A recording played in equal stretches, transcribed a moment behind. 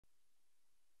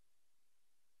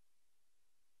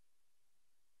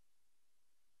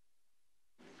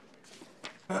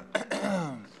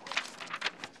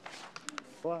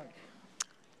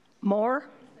Moore.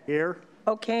 Here.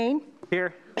 O'Kane.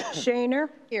 Here. Shaner.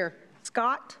 Here.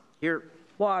 Scott. Here.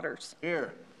 Waters.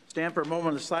 Here. Stand for a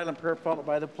moment of silent prayer followed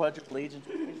by the Pledge of Allegiance.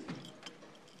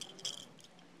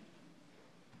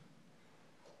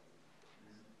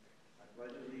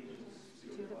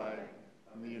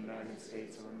 Of the United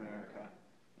States of America,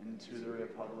 and to the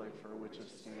republic for which it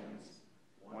stands,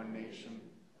 one nation,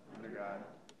 under God,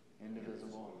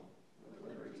 indivisible, with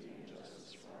liberty and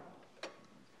justice for all.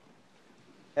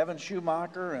 Evan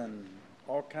Schumacher and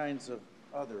all kinds of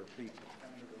other people.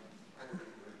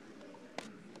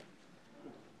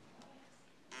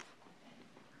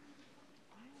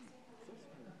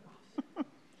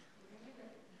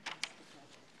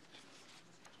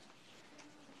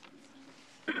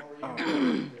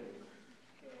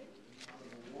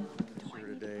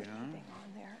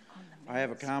 I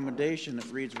have a commendation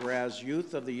that reads, whereas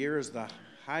Youth of the Year is the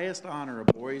highest honor a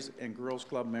Boys and Girls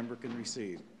Club member can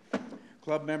receive.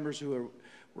 Club members who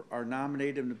are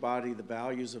nominated embody the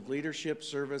values of leadership,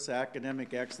 service,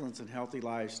 academic excellence, and healthy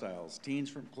lifestyles. Teens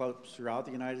from clubs throughout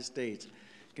the United States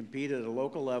compete at a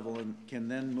local level and can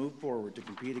then move forward to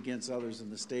compete against others in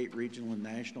the state, regional, and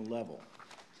national level.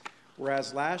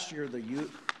 Whereas last year,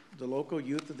 the local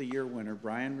Youth of the Year winner,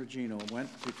 Brian Regino, went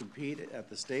to compete at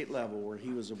the state level where he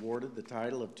was awarded the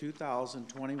title of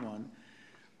 2021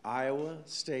 Iowa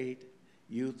State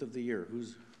Youth of the Year.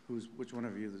 Which one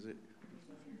of you is it?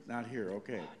 Not here,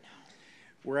 okay.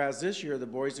 Whereas this year, the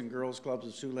Boys and Girls Clubs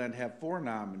of Siouxland have 4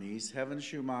 nominees, Evan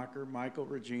Schumacher, Michael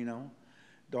Regino,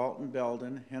 Dalton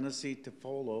Belden, Hennessy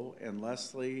Tofolo, and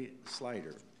Leslie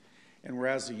Slider. And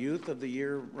whereas the Youth of the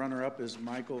Year runner-up is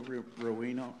Michael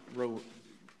Regino,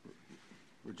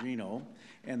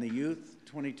 and the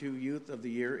 22 Youth of the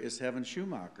Year is Evan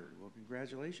Schumacher. Well,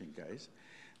 congratulations, guys.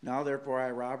 Now, therefore,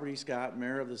 I, Robert E. Scott,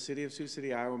 Mayor of the City of Sioux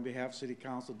City, Iowa, on behalf of City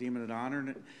Council, deem it an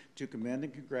honor to commend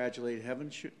and congratulate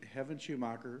Evan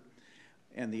Schumacher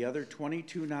and the other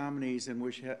 22 nominees and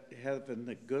wish Evan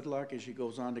the good luck as she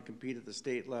goes on to compete at the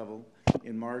state level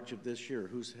in March of this year.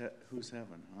 Who's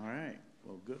Evan? All right.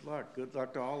 Well, good luck. Good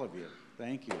luck to all of you.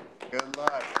 Thank you. Good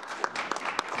luck.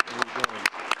 There you go.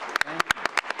 Thank you.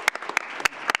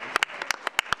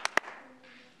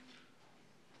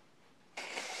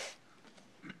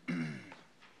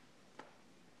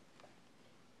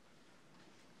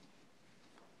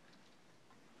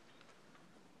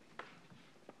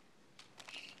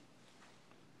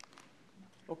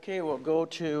 Okay, we'll go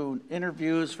to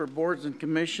interviews for boards and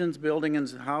commissions. Building and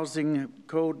Housing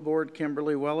Code Board,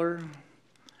 Kimberly Weller.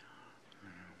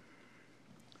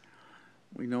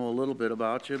 We know a little bit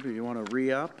about you, but you want to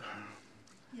re-up?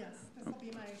 Yes, this will be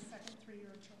my second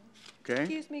 3-year term. Okay.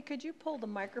 Excuse me, could you pull the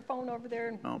microphone over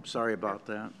there? Oh, sorry about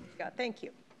that. Yeah, thank you.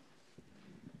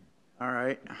 All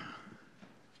right.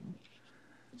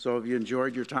 So have you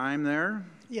enjoyed your time there?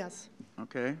 Yes.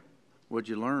 Okay. What'd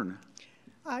you learn?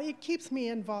 It keeps me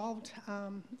involved.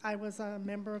 I was a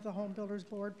member of the Home Builders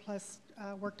Board, plus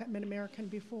worked at Mid-American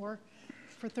before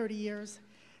for 30 years.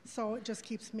 So it just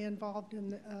keeps me involved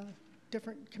in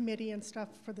different committee and stuff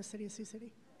for the City of Sioux City.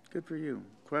 Good for you.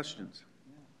 Questions?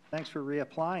 Thanks for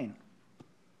reapplying.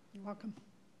 You're welcome.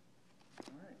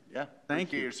 All right. Yeah.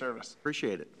 Thank you. For your service.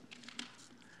 Appreciate it.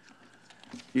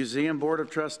 Museum Board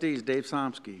of Trustees, Dave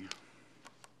Somsky.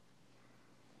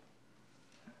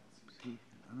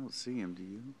 I don't see him, do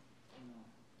you?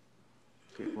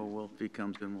 Okay, well, if he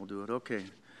comes in, we'll do it. Okay.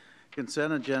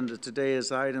 Consent agenda today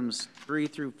is items 3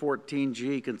 through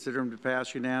 14G. Consider them to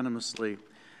pass unanimously. If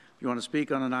you want to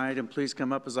speak on an item, please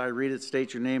come up as I read it.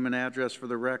 State your name and address for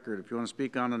the record. If you want to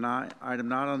speak on an item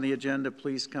not on the agenda,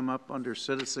 please come up under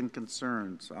citizen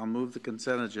concerns. I'll move the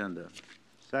consent agenda.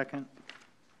 Second.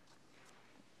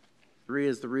 3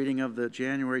 is the reading of the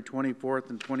January 24th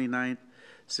and 29th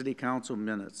City Council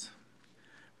minutes.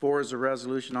 4 is a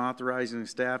resolution authorizing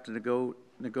staff to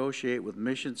negotiate with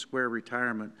Mission Square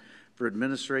Retirement for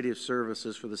administrative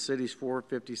services for the city's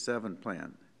 457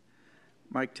 plan.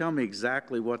 Mike, tell me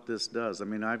exactly what this does. I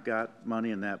mean, I've got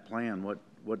money in that plan. What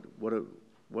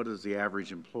does the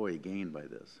average employee gain by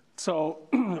this? So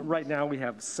right now we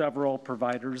have several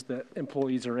providers that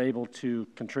employees are able to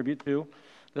contribute to.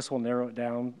 This will narrow it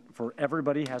down for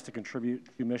everybody has to contribute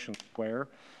to Mission Square.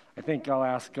 I think I'll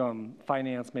ask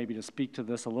finance maybe to speak to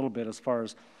this a little bit as far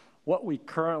as what we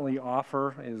currently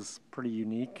offer is pretty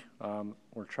unique.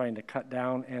 We're trying to cut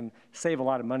down and save a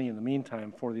lot of money in the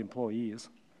meantime for the employees.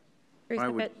 I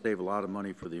would save a lot of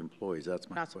money for the employees. That's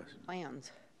my question.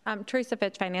 Plans. Teresa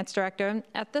Fitch, Finance Director.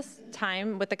 At this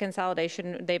time, with the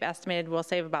consolidation, they've estimated we'll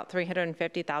save about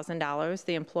 $350,000,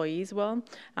 the employees will,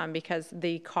 because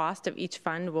the cost of each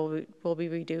fund will be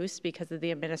reduced because of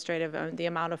the administrative, the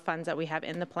amount of funds that we have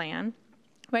in the plan.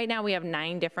 Right now, we have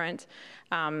 9 different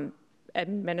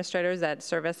administrators that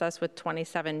service us with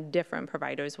 27 different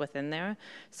providers within there.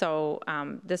 So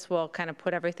this will kind of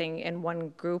put everything in one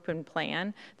group and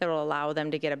plan that will allow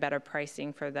them to get a better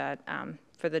pricing for that,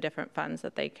 for the different funds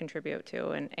that they contribute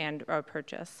to and or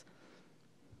purchase.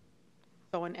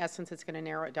 So in essence, it's going to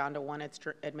narrow it down to one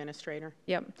administrator?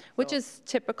 Yep, which is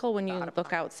typical when you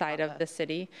look outside of the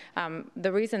city.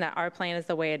 The reason that our plan is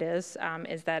the way it is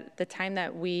that the time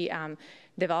that we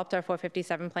developed our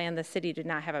 457 plan, the city did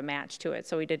not have a match to it,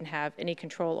 so we didn't have any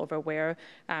control over where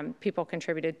people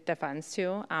contributed the funds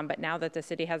to. But now that the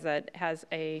city has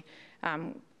a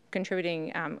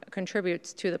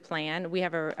contributes to the plan, we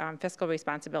have a fiscal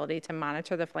responsibility to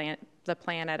monitor the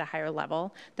plan at a higher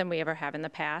level than we ever have in the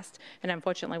past. And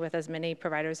unfortunately, with as many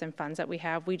providers and funds that we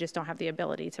have, we just don't have the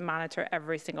ability to monitor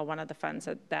every single one of the funds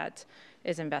that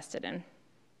is invested in.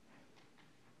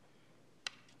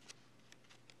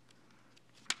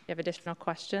 You have additional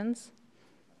questions?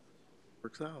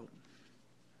 Works out.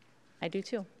 I do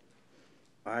too.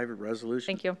 5, a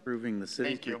resolution Thank you. approving the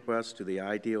city's request to the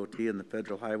IDOT and the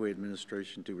Federal Highway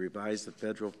Administration to revise the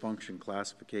federal function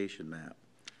classification map.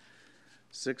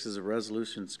 6 is a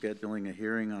resolution scheduling a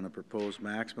hearing on a proposed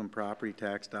maximum property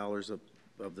tax dollars of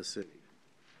the city.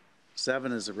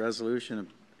 7 is a resolution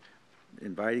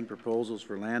inviting proposals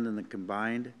for land in the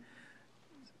combined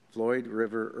Floyd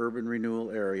River urban renewal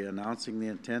area, announcing the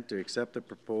intent to accept the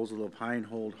proposal of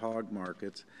Heinhold Hog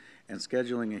Markets and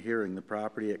scheduling a hearing, the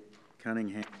property at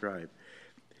Cunningham Drive.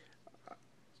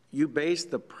 You base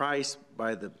the price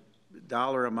by the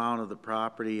dollar amount of the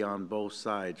property on both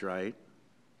sides, right?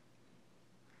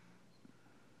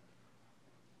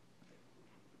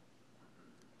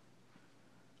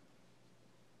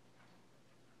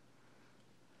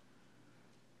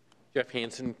 Jeff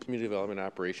Hansen, Community Development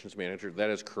Operations Manager. That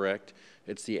is correct.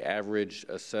 It's the average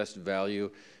assessed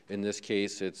value. In this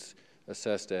case, it's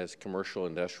assessed as commercial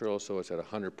industrial, so it's at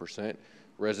 100%.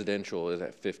 Residential is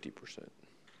at 50%.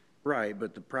 Right,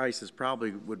 but the prices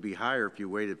probably would be higher if you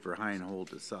waited for Heinhold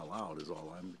to sell out, is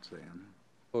all I'm saying.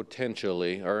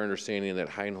 Potentially. Our understanding that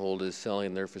Heinhold is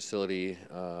selling their facility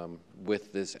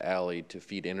with this alley to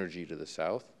feed energy to the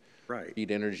south. Right.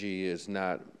 Feed Energy is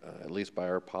not, at least by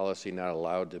our policy, not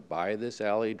allowed to buy this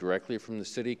alley directly from the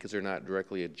city because they're not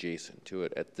directly adjacent to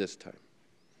it at this time.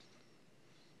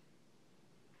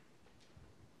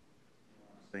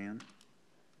 Dan?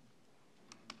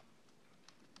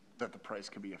 That the price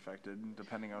could be affected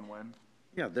depending on when?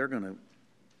 Yeah, they're going to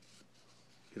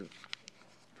get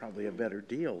probably a better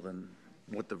deal than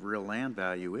what the real land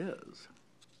value is.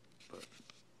 But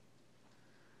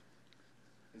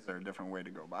Is there a different way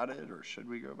to go about it, or should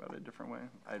we go about it a different way?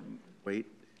 wait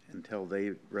until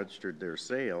they registered their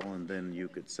sale, and then you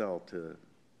could sell to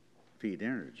Feed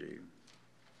Energy.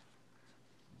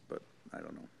 But I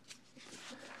don't know.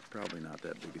 Probably not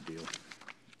that big a deal.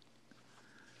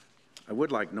 I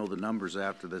would like to know the numbers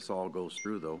after this all goes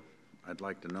through, though. I'd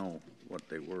like to know what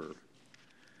they were.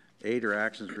 8 are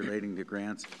actions relating to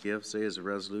grants and gifts. A is a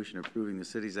resolution approving the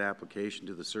city's application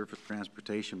to the Surface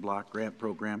Transportation Block Grant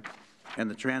Program and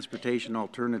the Transportation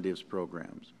Alternatives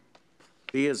Programs.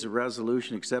 B is a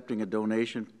resolution accepting a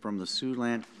donation from the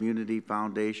Siouxland Community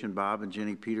Foundation, Bob and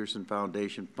Jenny Peterson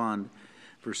Foundation Fund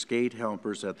for skate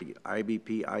helpers at the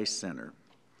IBP Ice Center.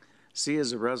 C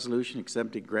is a resolution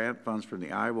accepting grant funds from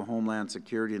the Iowa Homeland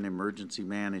Security and Emergency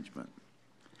Management.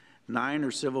 9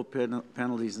 are civil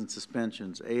penalties and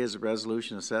suspensions. A is a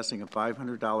resolution assessing a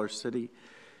 $500 city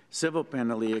civil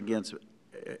penalty against,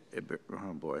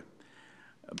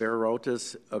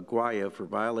 Barotas Aguaya for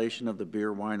violation of the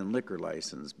beer, wine, and liquor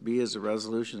license. B is a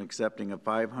resolution accepting a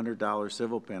 $500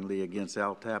 civil penalty against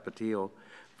Al Tapatio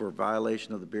for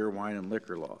violation of the beer, wine, and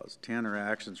liquor laws. 10 are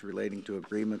actions relating to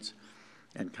agreements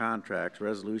and contracts.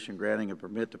 Resolution granting a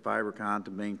permit to Fibercon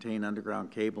to maintain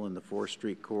underground cable in the 4th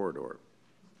Street corridor.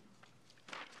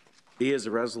 B is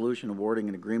a resolution awarding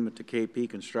an agreement to KP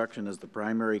Construction as the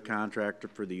primary contractor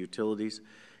for the utilities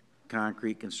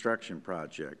concrete construction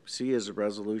project. C is a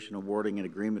resolution awarding an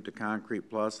agreement to Concrete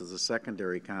Plus as a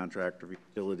secondary contractor for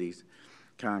utilities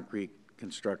concrete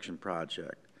construction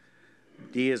project.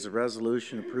 D is a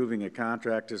resolution approving a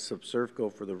contract to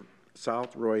Subsurfco for the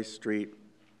South Royce Street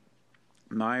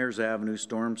Myers Avenue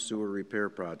Storm Sewer Repair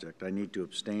Project. I need to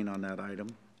abstain on that item.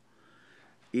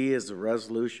 E is a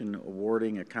resolution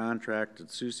awarding a contract to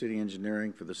Sioux City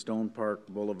Engineering for the Stone Park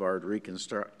Boulevard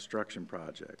Reconstruction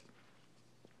Project.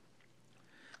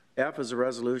 F is a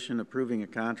resolution approving a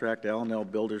contract to L&L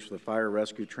Builders for the Fire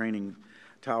Rescue Training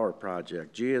Tower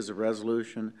Project. G is a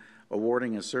resolution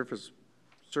awarding a service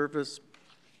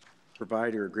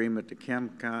provider agreement to Chem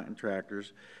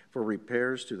Contractors for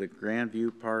repairs to the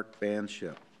Grandview Park band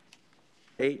ship.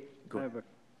 8. I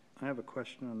have a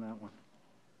question on that one.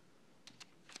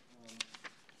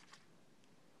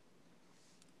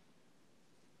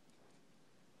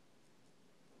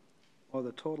 Oh,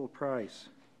 the total price.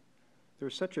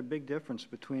 There's such a big difference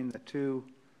between the two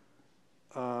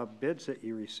bids that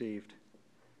you received.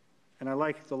 And I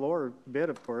like the lower bid,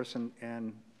 of course,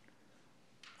 and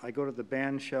I go to the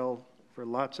band shell for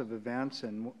lots of events,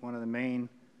 and one of the main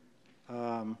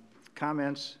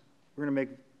comments, we're going to make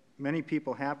many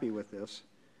people happy with this,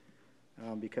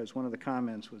 because one of the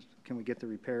comments was, can we get the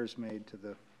repairs made to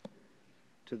the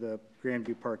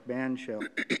Grandview Park band shell?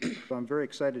 So I'm very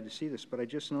excited to see this, but I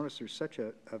just noticed there's such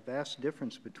a vast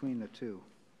difference between the two.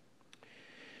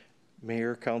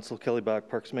 Mayor, Council, Kelly Bach,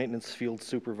 Parks Maintenance Field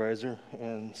Supervisor,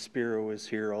 and Spiro is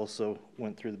here, also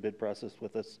went through the bid process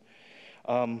with us.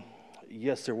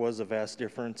 Yes, there was a vast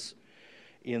difference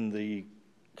in the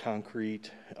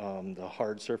concrete, the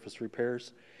hard surface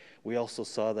repairs. We also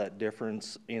saw that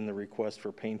difference in the request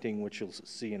for painting, which you'll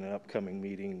see in an upcoming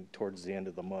meeting towards the end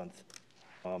of the month.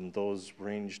 Those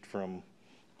ranged from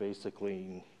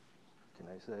basically, can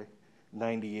I say,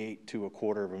 98 to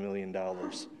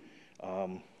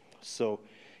 $250,000. So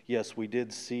yes, we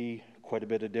did see quite a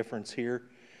bit of difference here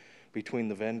between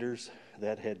the vendors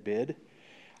that had bid.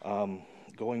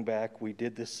 Going back, we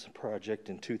did this project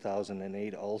in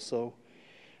 2008 also.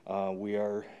 It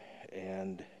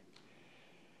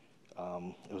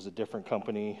was a different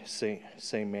company,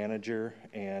 same manager,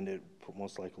 and it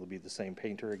most likely will be the same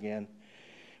painter again.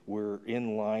 We're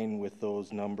in line with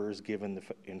those numbers given the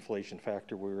inflation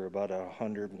factor. We were about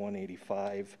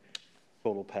 185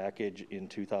 total package in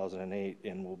 2008,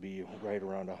 and we'll be right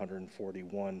around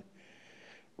 141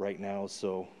 right now.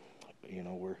 So, you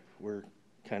know, we're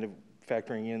kind of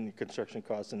factoring in construction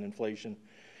costs and inflation.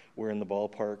 We're in the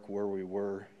ballpark where we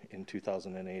were in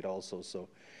 2008 also. So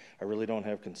I really don't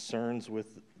have concerns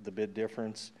with the bid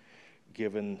difference,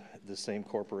 given the same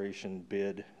corporation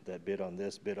bid on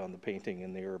this, bid on the painting,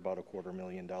 and they were about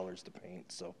 $250,000 to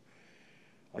paint. So,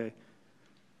 Okay.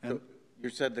 So you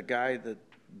said the guy that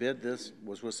bid this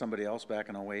was with somebody else back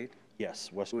in 08? yes,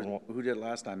 Who did it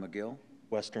last time, McGill?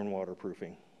 Western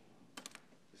Waterproofing.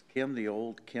 Is Kim the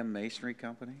old Kim Masonry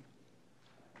Company?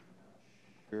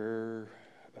 Sure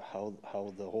how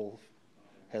the whole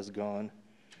has gone,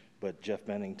 but Jeff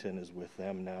Bennington is with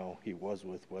them now. He was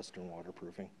with Western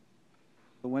Waterproofing.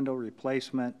 The window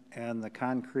replacement and the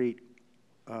concrete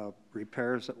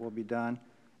repairs that will be done,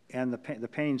 and the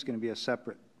painting's going to be a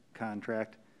separate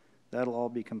contract. That'll all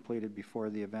be completed before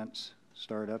the events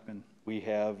start up in We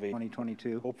have a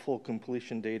 2022. hopeful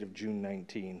completion date of June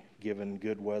 19, given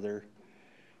good weather,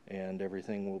 and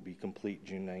everything will be complete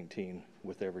June 19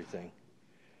 with everything.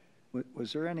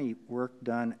 Was there any work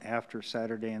done after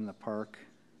Saturday in the Park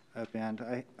event?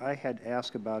 I had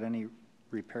asked about any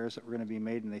repairs that were going to be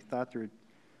made, and they thought there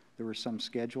was some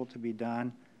schedule to be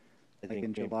done, like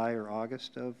in July or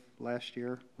August of last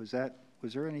year. Was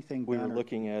there anything done? We were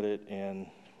looking at it, and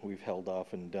we've held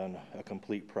off and done a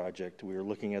complete project. We were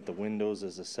looking at the windows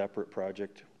as a separate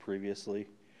project previously,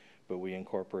 but we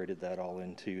incorporated that all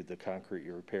into the concrete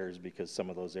repairs because some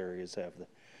of those areas have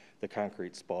the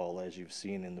concrete spall, as you've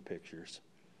seen in the pictures.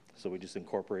 So we just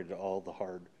incorporated all the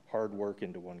hard work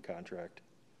into one contract.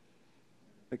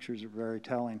 Pictures are very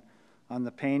telling. On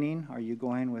the painting, are you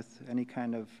going with any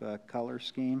kind of color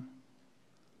scheme?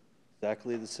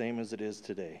 Exactly the same as it is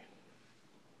today.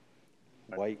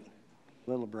 White. A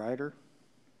little brighter?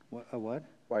 What?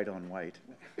 White on white.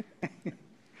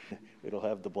 It'll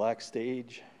have the black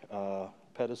stage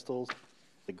pedestals,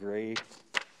 the gray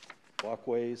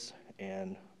walkways,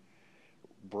 and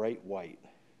bright white,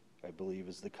 I believe,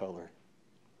 is the color.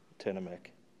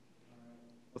 Tenemec.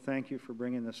 Well, thank you for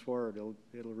bringing this forward.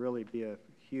 It'll really be a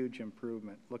huge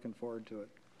improvement. Looking forward to it.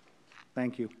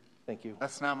 Thank you. Thank you.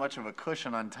 That's not much of a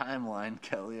cushion on timeline,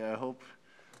 Kelly. I hope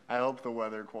the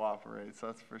weather cooperates,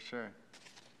 that's for sure.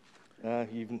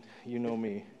 You know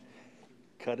me.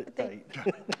 Cut it tight.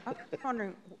 I'm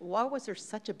wondering, why was there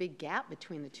such a big gap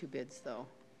between the two bids, though?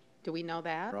 Do we know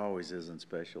that? There always is in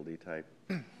specialty type.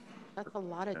 That's a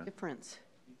lot of difference.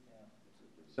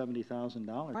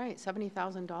 $70,000. Right,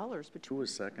 $70,000 Who between.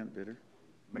 was second bidder?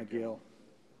 McGill.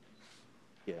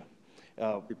 Yeah.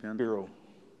 Depends. Spiro.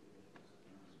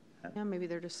 Yeah, maybe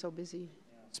they're just so busy.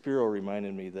 Spiro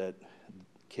reminded me that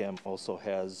Chem also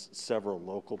has several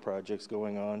local projects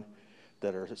going on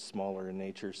that are smaller in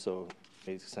nature, so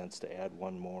makes sense to add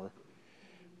one more.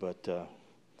 But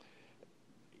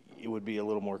it would be a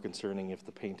little more concerning if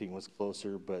the painting was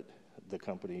closer, but the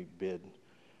company bid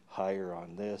higher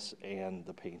on this and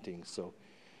the painting, so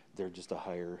they're just a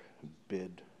higher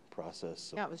bid process.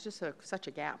 So. Yeah, it was just such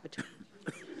a gap between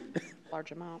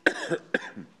large amount.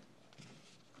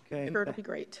 Okay. Sure, it'll be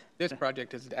great. This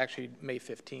project is actually May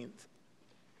 15th.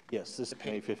 Yes, this is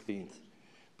May 15th,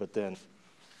 but then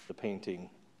the painting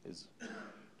is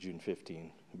June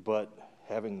 15. But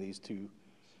having these two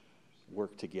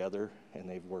work together, and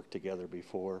they've worked together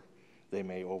before, they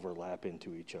may overlap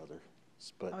into each other.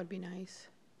 But That would be nice.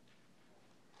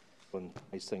 one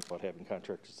nice thing about having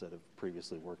contractors that have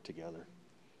previously worked together.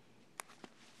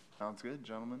 Sounds good,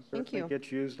 gentlemen. Thank you. Certainly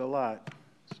gets used a lot,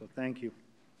 so thank you.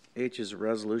 H is a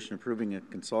resolution approving a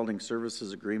consulting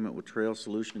services agreement with Trail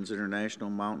Solutions International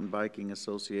Mountain Biking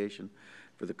Association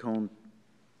for the Cone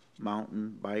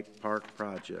Mountain Bike Park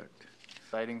Project.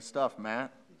 Exciting stuff,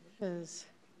 Matt. Is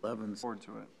 11, Forward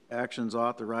to it. actions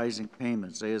authorizing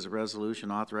payments. A is a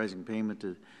resolution authorizing payment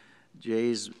to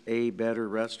J's A Better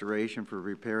Restoration for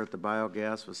repair at the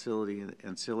biogas facility and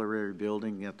ancillary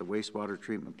building at the wastewater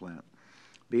treatment plant.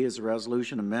 B is a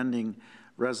resolution amending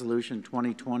Resolution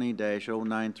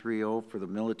 2020-0930 for the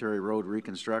Military Road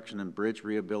Reconstruction and Bridge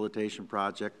Rehabilitation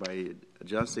Project by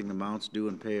adjusting the amounts due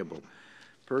and payable.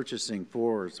 Purchasing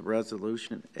for is a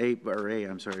resolution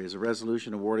is a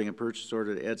resolution awarding a purchase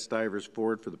order to Ed Stivers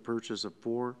Ford for the purchase of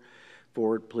 4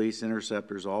 Ford Police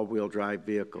Interceptors all-wheel drive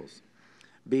vehicles.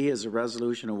 B is a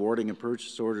resolution awarding a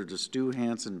purchase order to Stu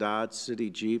Hansen Dodge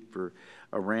City Jeep for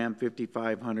a Ram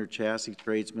 5500 chassis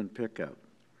tradesman pickup.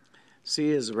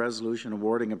 C is a resolution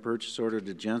awarding a purchase order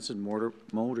to Jensen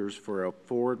Motors for a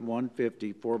Ford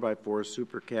 150 4x4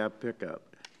 Super Cab pickup.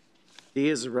 D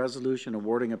is a resolution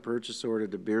awarding a purchase order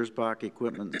to Biersbach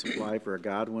Equipment Supply for a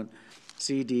Godwin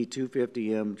CD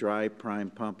 250M dry prime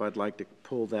pump. I'd like to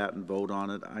pull that and vote on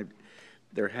it.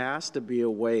 There has to be a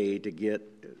way to get,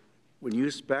 when you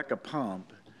spec a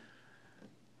pump,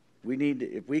 we need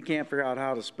to, if we can't figure out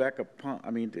how to spec a pump,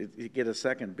 to get a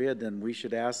second bid, then we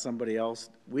should ask somebody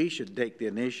else. We should take the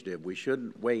initiative. We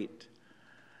shouldn't wait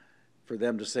for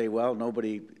them to say, well,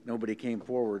 nobody came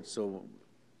forward, so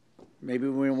maybe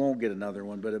we won't get another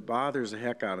one. But it bothers the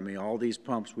heck out of me, all these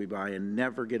pumps we buy and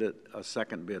never get a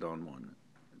second bid on one.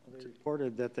 They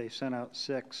reported that they sent out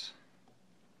 6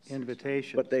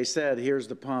 invitations. But they said, here's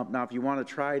the pump. Now, if you want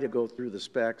to try to go through the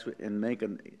specs and make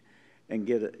them and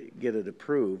get it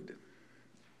approved,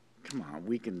 come on,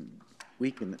 we can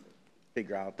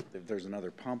figure out if there's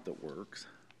another pump that works.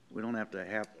 We don't have to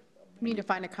have. You need to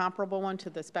find a comparable one to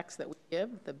the specs that we give.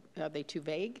 Are they too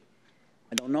vague?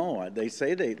 I don't know. They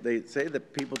say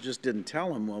that people just didn't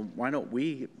tell them. Well, why don't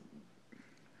we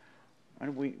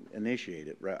initiate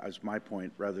it? That's my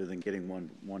point, rather than getting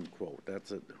one quote.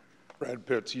 That's it. Brad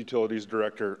Pitts, Utilities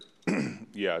Director.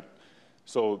 Yeah.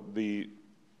 So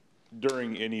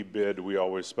during any bid, we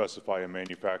always specify a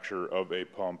manufacturer of a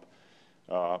pump,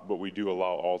 but we do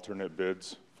allow alternate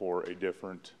bids for a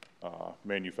different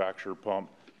manufacturer pump.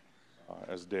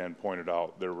 As Dan pointed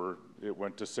out, it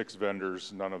went to 6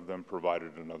 vendors. None of them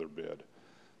provided another bid.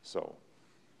 So.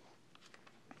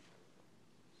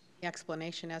 The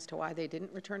explanation as to why they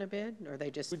didn't return a bid, or they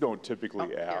just? We don't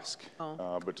typically ask, yeah.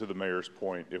 Oh. But to the mayor's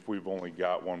point, if we've only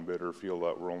got one bidder, feel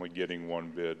that we're only getting one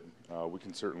bid, we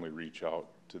can certainly reach out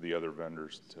to the other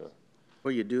vendors to.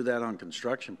 Well, you do that on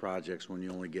construction projects when you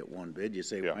only get one bid. You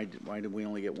say, Yeah. why did we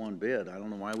only get one bid? I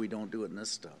don't know why we don't do it in this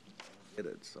stuff. Get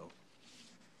it, so.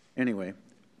 Anyway,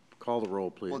 call the roll,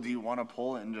 please. Well, do you want to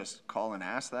pull it and just call and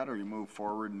ask that, or you move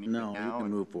forward and No, now? we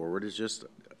can move forward. It's just,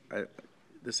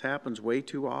 this happens way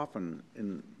too often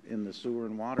in the sewer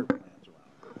and water plants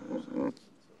around.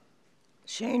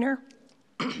 Shaner?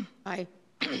 Aye.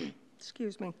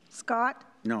 Excuse me. Scott?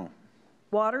 No.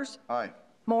 Waters? Aye.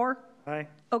 Moore? Aye.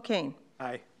 O'Kane?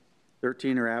 Aye.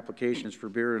 13 are applications for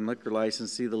beer and liquor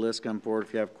license. See the list, come forward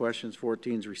if you have questions.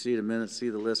 14 is receipt of minutes. See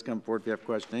the list, come forward if you have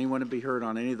questions. Anyone to be heard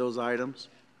on any of those items?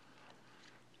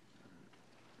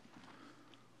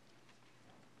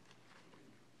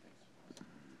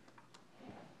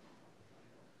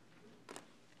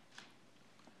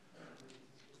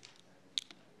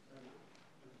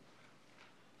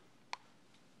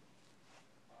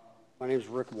 My name is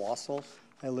Rick Wassel.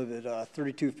 I live at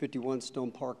 3251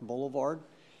 Stone Park Boulevard,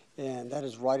 and that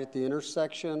is right at the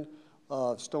intersection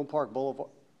of Stone Park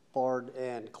Boulevard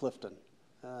and Clifton.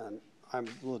 And I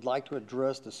would like to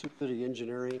address the Sioux City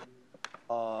Engineering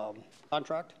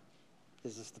contract.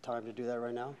 Is this the time to do that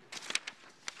right now?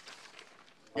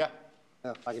 Yeah.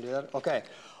 Yeah, I can do that? Okay.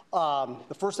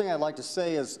 The first thing I'd like to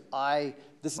say is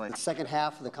this is the second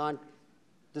half of the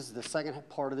This is the second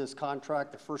part of this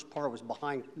contract. The first part was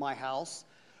behind my house,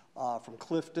 from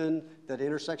Clifton, that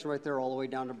intersection right there, all the way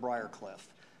down to Briarcliff.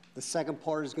 The second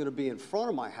part is going to be in front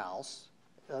of my house,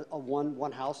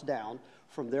 one house down,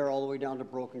 from there all the way down to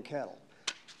Broken Kettle.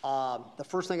 The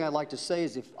first thing I'd like to say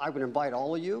is if I would invite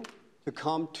all of you to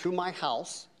come to my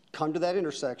house, come to that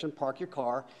intersection, park your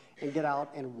car, and get out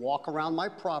and walk around my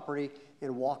property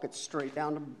and walk it straight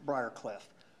down to Briarcliff.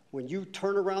 When you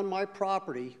turn around my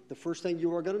property, the first thing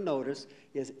you are going to notice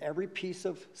is every piece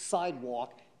of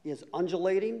sidewalk is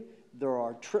undulating. There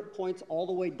are trip points all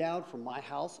the way down from my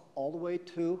house all the way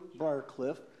to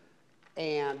Briarcliff,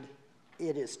 and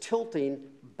it is tilting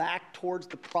back towards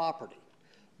the property.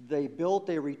 They built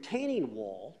a retaining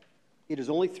wall. It is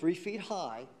only 3 feet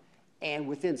high, and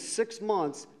within 6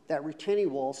 months, that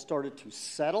retaining wall started to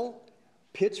settle,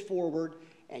 pitch forward,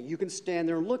 and you can stand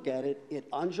there and look at it. It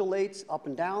undulates up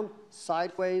and down,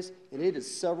 sideways, and it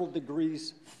is several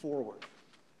degrees forward.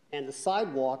 And the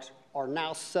sidewalks are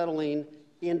now settling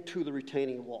into the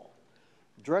retaining wall.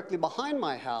 Directly behind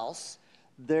my house,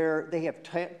 they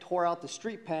have tore out the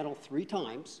street panel 3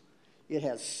 times. It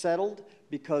has settled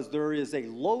because there is a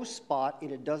low spot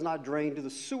and it does not drain to the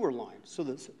sewer line. So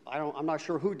I'm not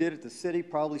sure who did it, the city,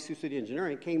 probably Sioux City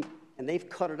Engineering came, and they've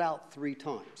cut it out 3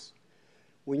 times.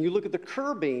 When you look at the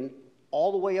curbing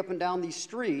all the way up and down these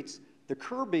streets, the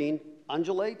curbing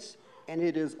undulates and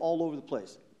it is all over the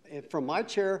place. And from my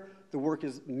chair, the work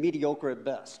is mediocre at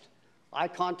best. I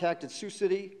contacted Sioux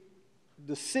City,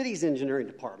 the city's engineering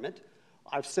department.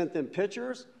 I've sent them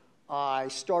pictures. I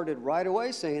started right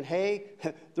away saying, hey,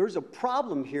 there's a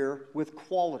problem here with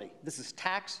quality. This is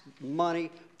tax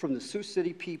money from the Sioux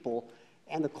City people,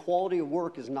 and the quality of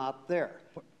work is not there.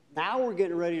 Now we're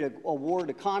getting ready to award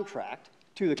a contract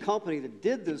to the company that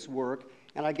did this work,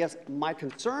 and I guess my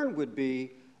concern would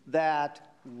be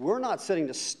that we're not setting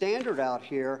the standard out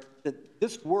here that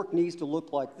this work needs to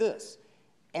look like this.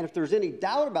 And if there's any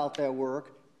doubt about that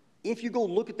work, if you go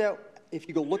look at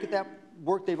that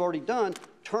work they've already done,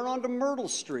 turn onto Myrtle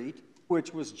Street,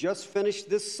 which was just finished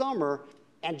this summer,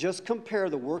 and just compare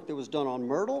the work that was done on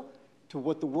Myrtle to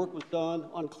what the work was done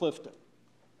on Clifton.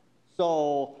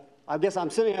 So I guess I'm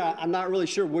sitting here, I'm not really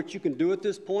sure what you can do at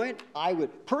this point.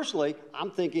 Personally,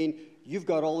 I'm thinking, you've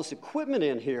got all this equipment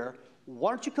in here.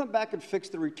 Why don't you come back and fix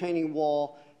the retaining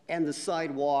wall and the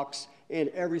sidewalks and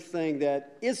everything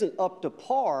that isn't up to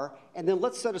par, and then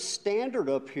let's set a standard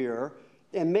up here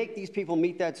and make these people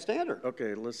meet that standard.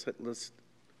 Okay,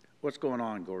 what's going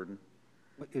on, Gordon?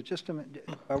 Just a minute.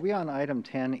 Are we on item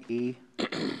 10E?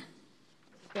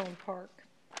 Stone Park.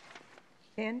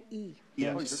 10E.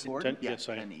 Yes. Gordon? Yes,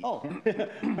 I am. Oh,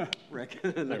 Rick,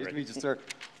 nice to meet you, sir.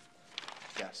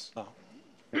 Yes.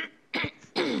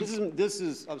 This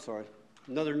is, I'm sorry,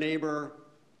 another neighbor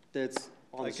that's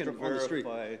on the street. I can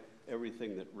verify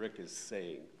everything that Rick is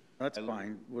saying. That's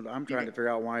fine. Well, I'm trying to figure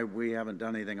out why we haven't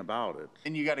done anything about it.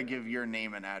 And you got to give your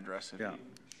name and address. Yeah.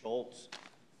 Schultz,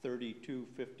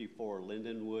 3254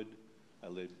 Lindenwood. I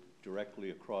live directly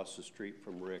across the street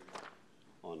from Rick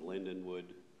on Lindenwood.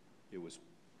 It was,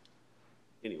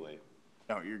 anyway.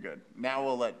 No, you're good. Now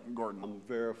we'll let Gordon. I'm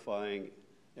verifying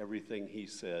everything he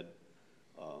said.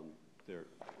 I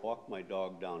walked my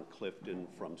dog down Clifton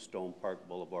from Stone Park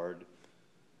Boulevard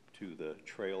to the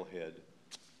trailhead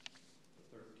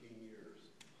for 13 years.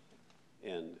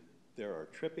 And there are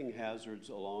tripping hazards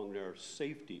along there,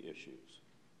 safety issues.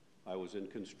 I was in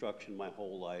construction my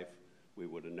whole life. We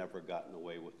would have never gotten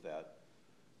away with that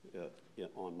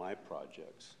on my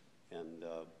projects. And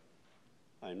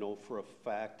I know for a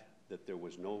fact that there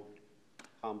was no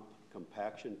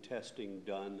compaction testing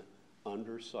done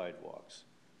under sidewalks.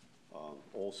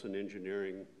 Olson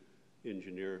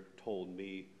engineer told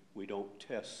me we don't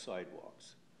test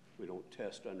sidewalks. We don't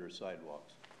test under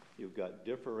sidewalks. You've got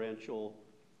differential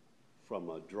from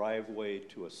a driveway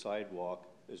to a sidewalk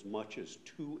as much as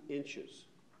 2 inches.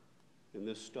 And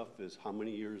this stuff is how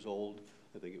many years old?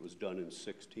 I think it was done in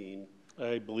 16.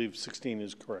 I believe 16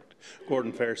 is correct.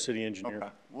 Gordon Fair, city engineer. Okay.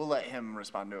 We'll let him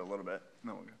respond to it a little bit.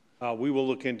 No, we'll go. We will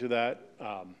look into that.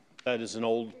 That is an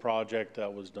old project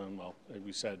that was done, well, like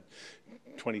we said,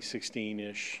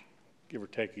 2016-ish, give or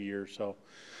take a year or so.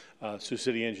 Sioux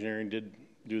City Engineering did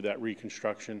do that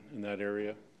reconstruction in that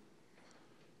area.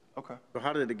 Okay. So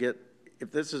how did it get,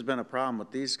 if this has been a problem with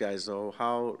these guys though,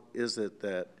 how is it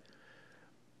that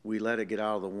we let it get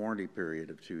out of the warranty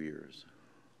period of 2 years?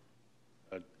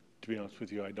 To be honest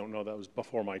with you, I don't know. That was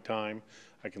before my time.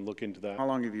 I can look into that. How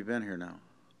long have you been here now?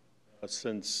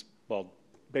 Since, well,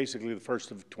 basically the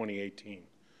 1st of 2018.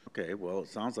 Okay, well, it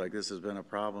sounds like this has been a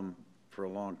problem for a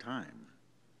long time.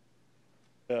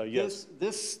 Yes.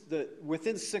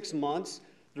 Within 6 months,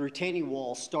 the retaining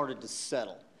wall started to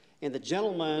settle. And the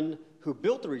gentleman who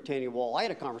built the retaining wall, I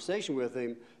had a conversation with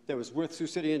him that was with Sioux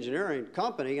City Engineering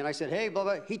Company, and I said, hey, blah,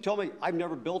 blah. He told me, I've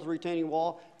never built a retaining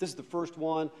wall. This is the first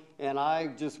one. And I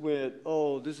just went,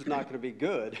 oh, this is not going to be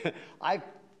good. I've,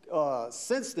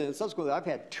 since then, subsequently, I've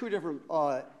had two different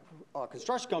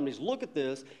construction companies look at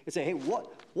this and say, hey,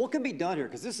 what can be done here?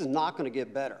 Because this is not going to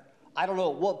get better. I don't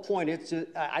know at what point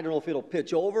I don't know if it'll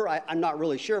pitch over. I'm not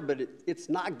really sure, but it's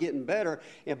not getting better.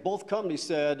 And both companies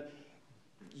said,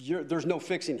 there's no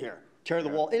fixing here. Tear the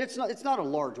wall. And it's not a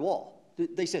large wall.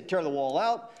 They said, tear the wall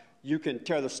out. You can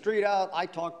tear the street out. I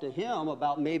talked to him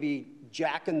about maybe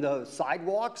jacking the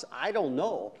sidewalks. I don't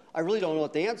know. I really don't know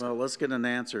what the answer is. Well, let's get an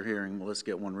answer here, and let's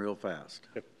get one real fast.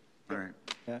 Yep. All right.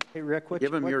 Yeah. Hey, Rick,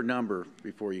 Give him your number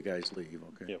before you guys leave,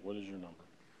 okay? Yeah, what is your number?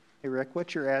 Hey, Rick,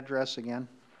 what's your address again?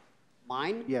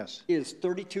 Mine? Yes. Is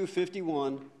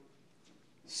 3251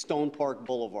 Stone Park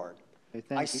Boulevard. Hey,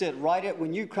 thank I you. sit right at,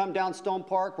 when you come down Stone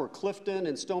Park, where Clifton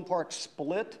and Stone Park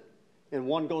split, and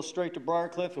one goes straight to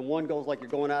Briarcliff and one goes like you're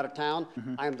going out of town,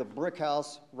 I am the brick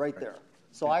house right there.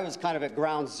 So I was kind of at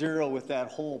ground zero with that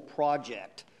whole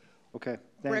project. Okay.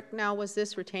 Rick, now, was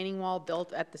this retaining wall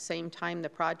built at the same time the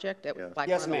project? It was like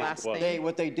Yes, one of the ma'am. last things?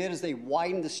 What they did is they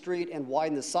widened the street and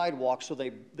widened the sidewalk, so they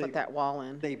Put that wall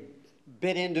in. They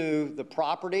bit into the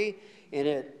property, and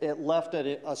it left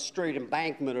a straight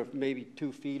embankment of maybe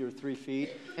 2 feet or 3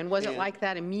 feet. And was it like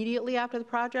that immediately after the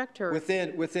project, or?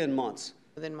 Within months.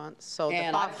 Within months. So the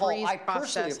And thaw-freeze I personally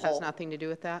process have has nothing to do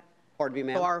with that? Pardon me,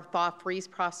 ma'am? So our thaw-freeze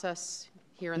process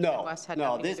here in the Midwest had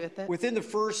nothing to do with it? Within the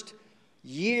first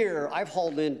year, I've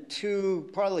hauled in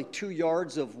probably 2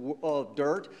 yards of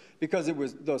dirt, because it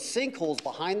was the sinkholes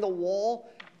behind the wall.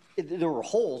 There were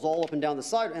holes all up and down the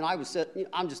side, and I'm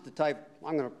just the type,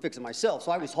 I'm going to fix it myself.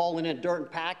 So I was hauling in dirt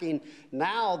and packing.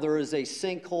 Now there is a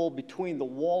sinkhole between the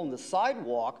wall and the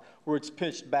sidewalk where it's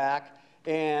pitched back,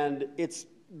 and it's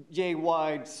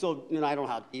J-wide, so I don't know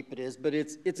how deep it is, but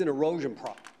it's an erosion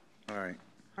problem. All right.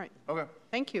 All right. Okay.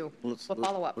 Thank you. We'll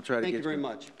follow up. We'll try to Thank get you very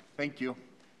much. Thank you.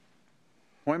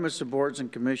 Appointments to boards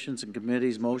and commissions and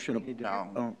committees, motion.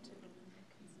 No.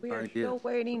 We are I did. still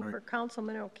waiting All for right.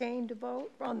 Councilman O'Kane to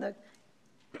vote on the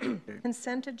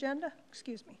consent agenda.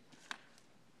 Excuse me.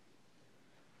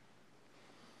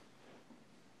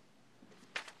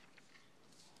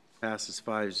 Passes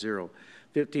 5-0.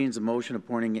 15 is a motion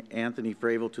appointing Anthony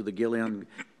Fravel to the Gilead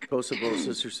Kosovo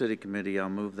Sister City Committee. I'll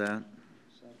move that.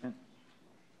 Second.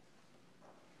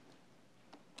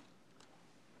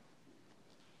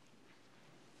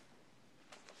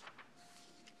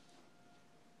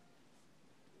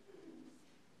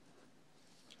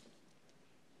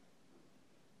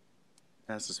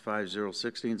 Passes 5-0.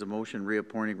 16 is a motion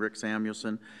reappointing Rick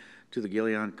Samuelson to the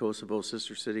Gilead Kosovo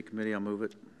Sister City Committee. I'll move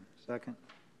it. Second.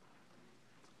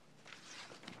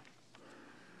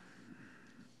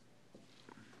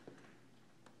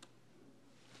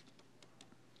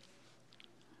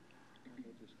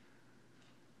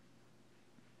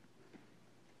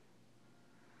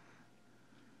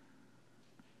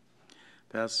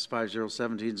 Passes 5-0.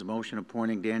 17 is a motion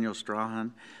appointing Daniel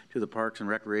Strahan to the Parks and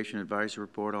Recreation Advisory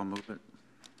Board. I'll move it.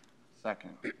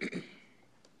 Second.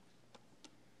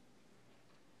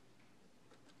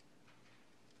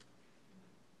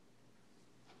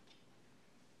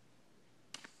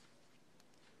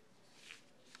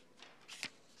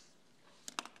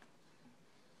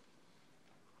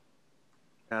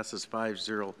 Passes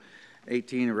 5-0.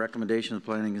 18, a recommendation of the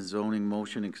Planning and Zoning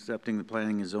motion accepting the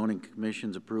Planning and Zoning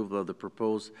Commission's approval of the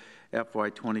proposed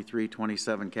FY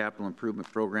 23-27 capital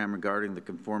improvement program regarding the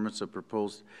conformance of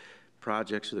proposed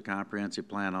projects to the comprehensive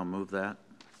plan. I'll move that.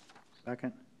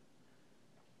 Second.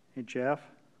 Hey, Jeff?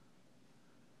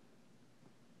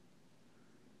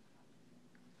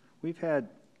 We've had,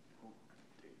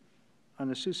 on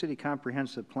the Sioux City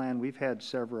Comprehensive Plan, we've had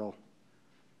several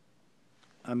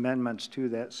amendments to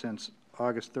that since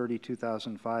August 30,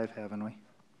 2005, haven't we?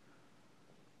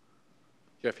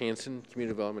 Jeff Hansen,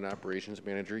 Community Development Operations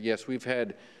Manager. Yes, we've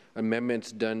had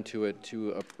amendments done to it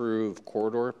to approve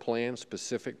corridor plans,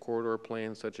 specific corridor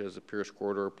plans, such as the Pierce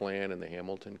Corridor Plan and the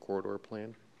Hamilton Corridor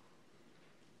Plan.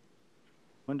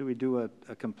 When do we do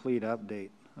a complete update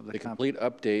of the? The complete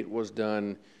update was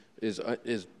done, is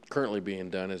currently being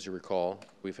done, as you recall.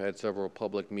 We've had several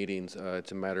public meetings.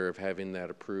 It's a matter of having that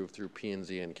approved through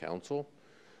P&Z and Council.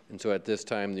 And so at this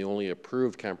time, the only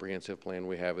approved comprehensive plan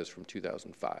we have is from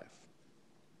 2005.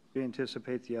 Do you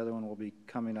anticipate the other one will be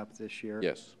coming up this year?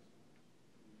 Yes.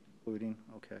 Including,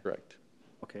 okay. Correct.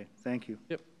 Okay, thank you.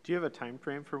 Yep. Do you have a time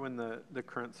frame for when the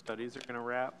current studies are going to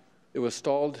wrap? It was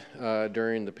stalled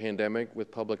during the pandemic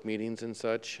with public meetings and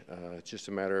such. It's just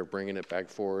a matter of bringing it back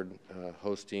forward,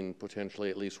 hosting potentially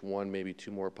at least one, maybe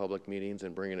two more public meetings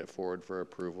and bringing it forward for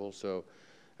approval. So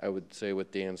I would say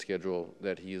with Dan's schedule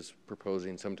that he is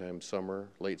proposing sometime summer,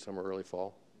 late summer, early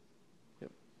fall.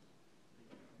 Yep.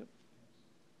 Yep.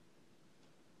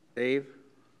 Dave,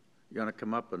 you want to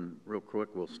come up and real quick,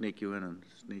 we'll sneak you in and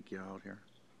sneak you out here.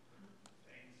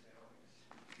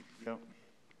 Yep.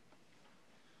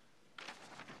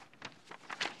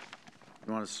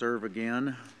 You want to serve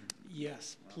again?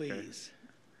 Yes, please.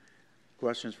 Okay.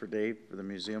 Questions for Dave for the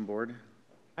museum board?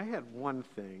 I had one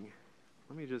thing.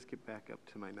 Let me just get back up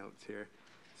to my notes here.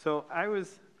 So I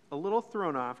was a little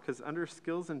thrown off because under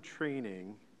skills and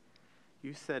training,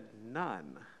 you said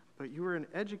none, but you were an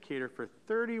educator for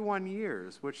 31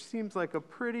 years, which seems like a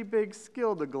pretty big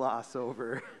skill to gloss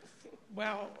over.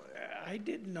 Well, I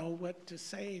didn't know what to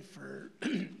say for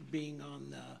being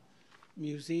on the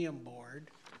museum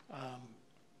board.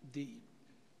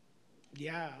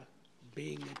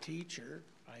 Being a teacher,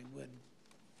 I would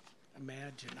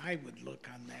imagine I would look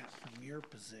on that from your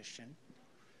position.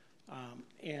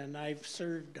 And I've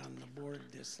served on the board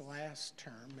this last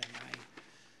term, and I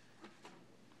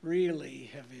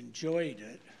really have enjoyed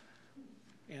it.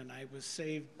 And I was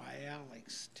saved by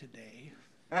Alex today.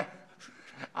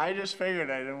 I just figured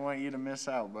I didn't want you to miss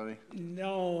out, buddy.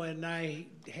 No, and I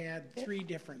had 3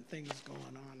 different things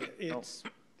going on. It's,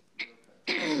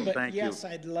 but Thank yes, you.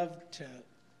 I'd love to.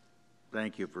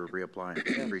 Thank you for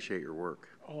reapplying. I appreciate your work.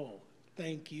 Oh,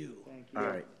 thank you. Thank you. All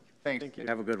right. Thank you.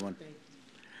 Have a good one. Thank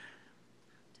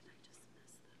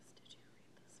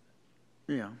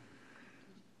you.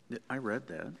 Yeah. I read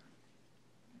that.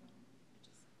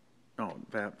 Oh,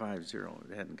 5-0.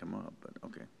 It hadn't come up, but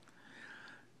okay.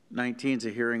 19 is a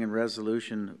hearing and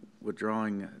resolution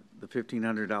withdrawing the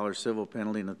 $1,500 civil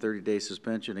penalty and a 30-day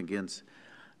suspension against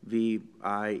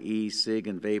VIE Sig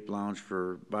and Vape Lounge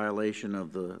for violation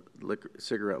of the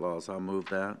cigarette laws. I'll move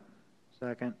that.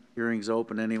 Second. Hearing's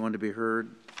open. Anyone to be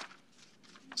heard?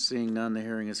 Seeing none, the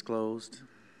hearing is closed.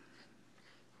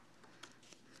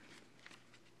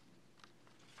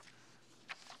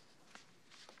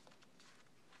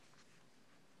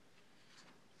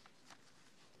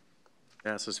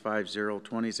 Passes 5-0.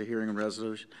 20 is a hearing and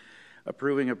resolution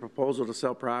approving a proposal to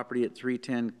sell property at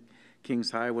 310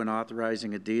 Kings Highway and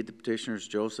authorizing a deed to petitioners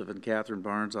Joseph and Catherine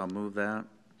Barnes. I'll move that.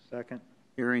 Second.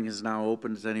 Hearing is now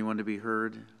open. Is anyone to be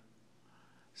heard?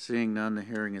 Seeing none, the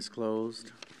hearing is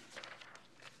closed.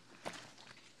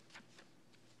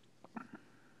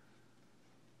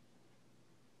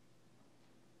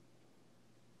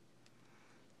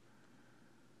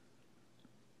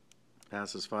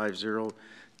 Passes 5-0.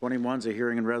 21 is a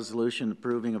hearing and resolution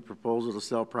approving a proposal to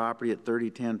sell property at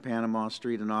 3010 Panama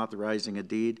Street and authorizing a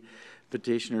deed.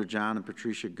 Petitioner John and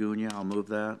Patricia Gunya. I'll move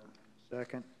that.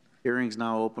 Second. Hearing's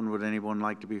now open. Would anyone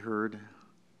like to be heard?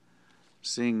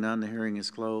 Seeing none, the hearing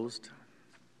is closed.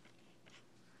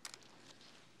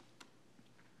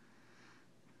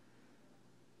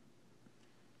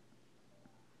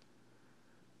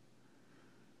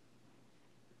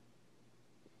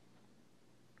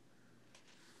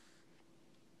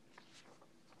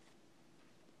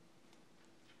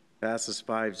 Passes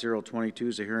 5-0. 22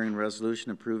 is a hearing and resolution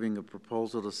approving a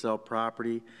proposal to sell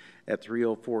property at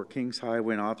 304 Kings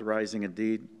Highway and authorizing a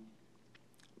deed.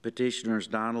 Petitioners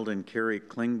Donald and Carrie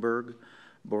Klingberg.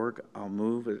 I'll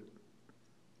move it.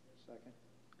 Second.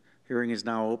 Hearing is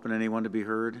now open. Anyone to be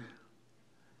heard?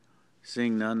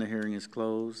 Seeing none, the hearing is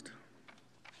closed.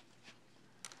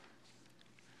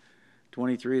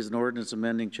 23 is an ordinance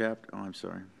amending chapter,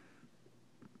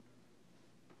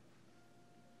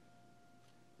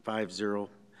 5-0.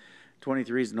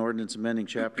 23 is an ordinance amending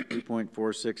Chapter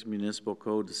 3.46 Municipal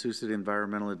Code, the Sioux City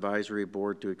Environmental Advisory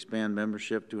Board to expand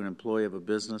membership to an employee of a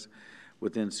business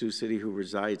within Sioux City who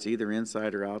resides either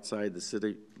inside or outside the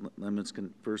city limits.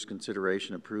 First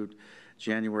consideration approved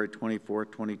January 24,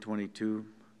 2022.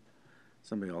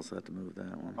 Somebody else had to move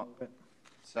that one. Oh,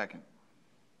 second.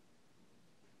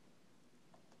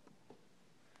 I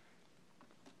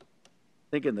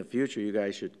think in the future you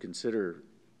guys should consider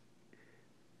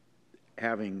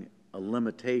having a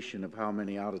limitation of how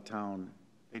many out-of-town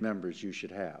members you should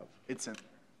have. It's in.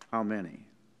 How many?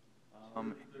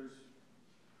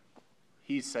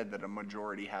 He said that a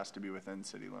majority has to be within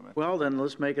city limits. Well, then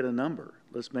let's make it a number.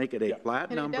 Let's make it a flat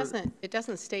And number. it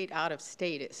doesn't state out of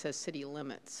state, it says city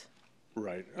limits.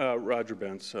 Right. Roger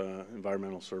Bentz,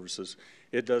 Environmental Services.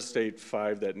 It does state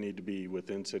 5 that need to be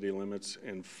within city limits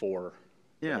and 4.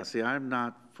 Yeah, see, I'm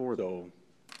not for those.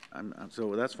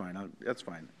 So that's fine. That's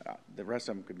fine. The rest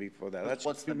of them could be for that.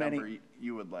 What's the number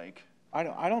you would like?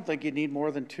 I don't think you need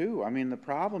more than two. I mean, the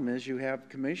problem is you have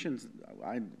commissions.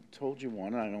 I told you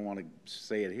one, and I don't want to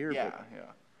say it here, but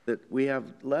that we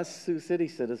have less Sioux City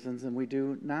citizens than we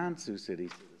do non-Sioux City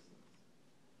citizens.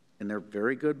 And they're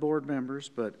very good board members,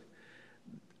 but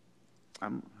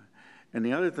and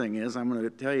the other thing is, I'm going to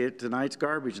tell you, tonight's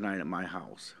garbage night at my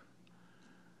house.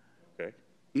 Okay.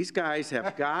 These guys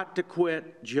have got to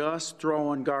quit just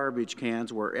throwing garbage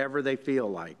cans wherever they feel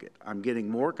like it. I'm getting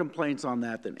more complaints on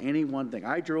that than any one thing.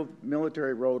 I drove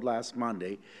Military Road last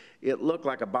Monday. It looked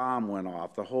like a bomb went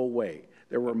off the whole way.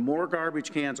 There were more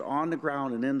garbage cans on the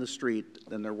ground and in the street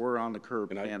than there were on the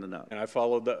curb standing up. And I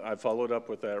followed up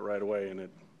with that right away, and it.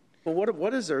 Well,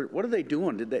 what are they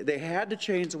doing? They had to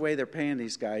change the way they're paying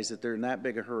these guys that they're in that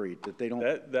big a hurry that they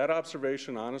don't. That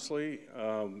observation, honestly,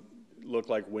 looked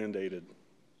like wind aided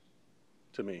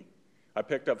to me. I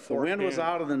picked up 4 The wind was cans.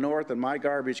 out of the north, and my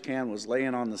garbage can was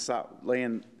laying on the south,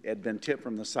 had been tipped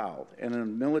from the south. And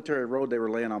in Military Road, they were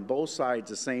laying on both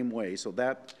sides the same way. So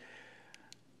that,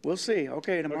 we'll see.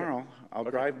 Okay, tomorrow. I'll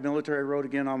drive Military Road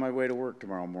again on my way to work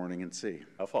tomorrow morning and see.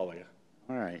 I'll follow you.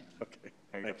 All right. Okay.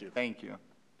 Thank you. Thank you.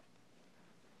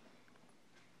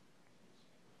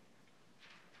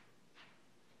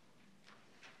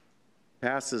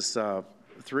 Passes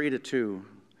 3-2.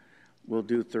 We'll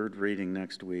do third reading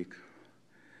next week.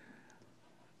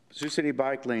 Sioux City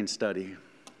Bike Lane Study.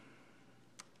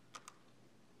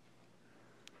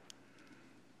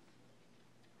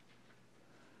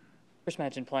 Chris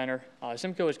Madsen, planner.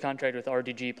 Simcoe is contracted with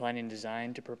RDG Planning and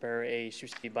Design to prepare a Sioux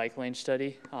City bike lane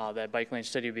study. That bike lane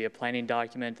study would be a planning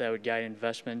document that would guide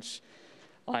investments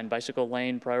on bicycle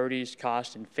lane priorities,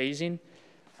 cost, and phasing.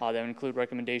 That would include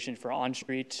recommendations for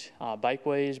on-street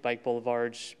bikeways, bike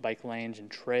boulevards, bike lanes, and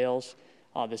trails.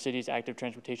 The city's Active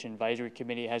Transportation Advisory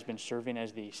Committee has been serving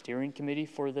as the steering committee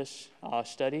for this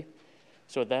study.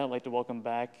 So with that, I'd like to welcome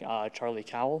back Charlie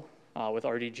Cowell with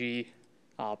RDG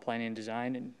Planning and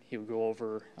Design, and he will go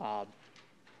over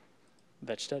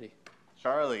that study.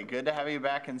 Charlie, good to have you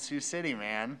back in Sioux City,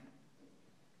 man.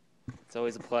 It's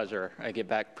always a pleasure. I get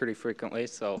back pretty frequently,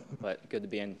 but good to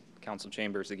be in council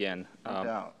chambers again. No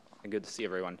doubt. And good to see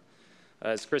everyone.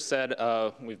 As Chris said,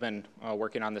 we've been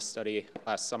working on this study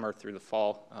last summer through the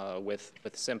fall with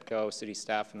Simcoe, city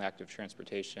staff, and the Active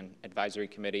Transportation Advisory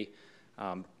Committee.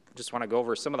 Just want to go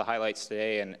over some of the highlights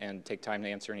today and take time to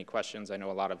answer any questions. I know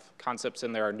a lot of concepts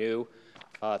in there are new,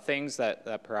 things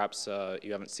that perhaps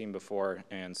you haven't seen before,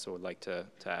 and so would like to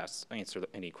answer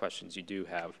any questions you do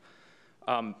have.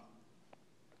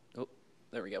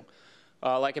 There we go.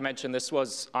 Like I mentioned, this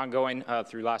was ongoing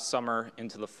through last summer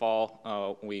into the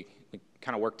fall. We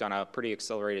kind of worked on a pretty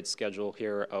accelerated schedule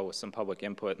here with some public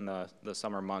input in the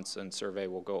summer months, and survey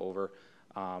we'll go over,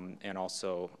 and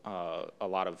also a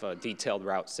lot of detailed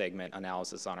route segment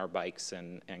analysis on our bikes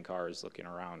and cars looking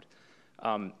around.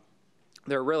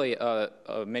 There are really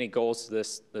many goals to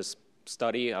this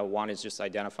study. One is just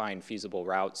identifying feasible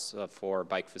routes for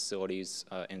bike facilities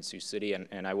in Sioux City,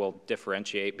 and I will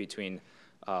differentiate between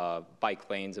bike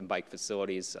lanes and bike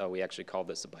facilities. We actually call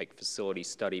this a bike facility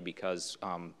study because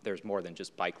there's more than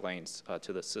just bike lanes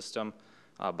to the system.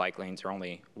 Bike lanes are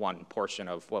only one portion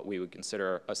of what we would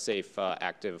consider a safe,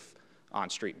 active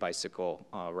on-street bicycle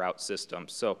route system.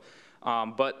 So,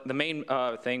 but the main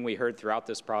thing we heard throughout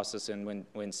this process and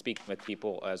when speaking with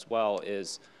people as well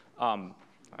is, I'm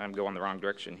going the wrong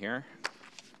direction here,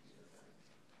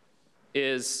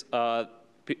 is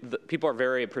people are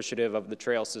very appreciative of the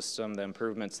trail system, the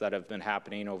improvements that have been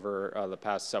happening over the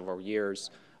past several years,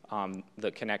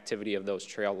 the connectivity of those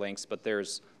trail links, but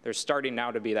there's starting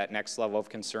now to be that next level of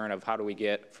concern of how do we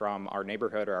get from our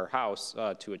neighborhood or our house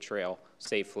to a trail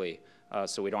safely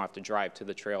so we don't have to drive to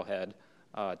the trailhead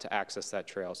to access that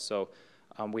trail. So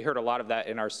we heard a lot of that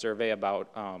in our survey about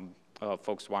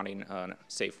folks wanting a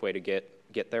safe way to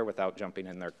get there without jumping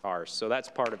in their cars. So that's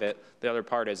part of it. The other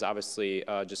part is obviously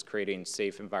just creating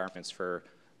safe environments for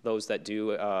those that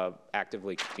do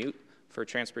actively commute for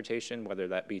transportation, whether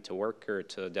that be to work or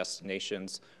to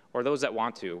destinations, or those that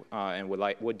want to and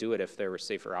would do it if there were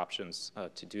safer options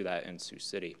to do that in Sioux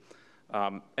City.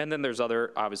 And then there's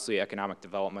other, obviously, economic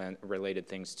development related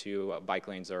things too. Bike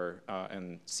lanes are,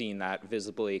 and seeing that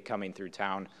visibly coming through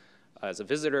town as a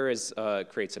visitor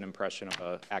creates an impression of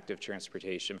an active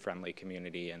transportation friendly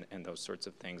community and those sorts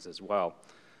of things as well.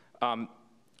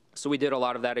 So we did a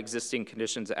lot of that existing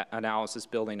conditions analysis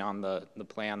building on the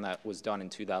plan that was done in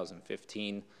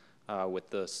 2015 with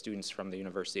the students from the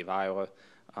University of Iowa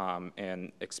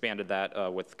and expanded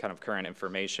that with kind of current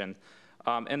information.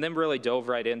 And then really dove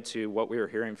right into what we were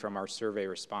hearing from our survey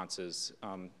responses.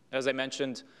 As I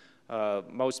mentioned,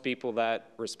 Most people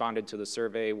that responded to the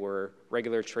survey were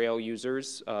regular trail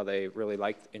users. They really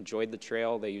enjoyed the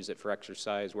trail. They use it for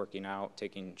exercise, working out,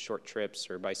 taking short trips,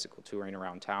 or bicycle touring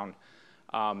around town.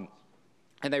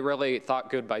 And they really thought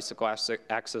good bicycle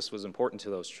access was important to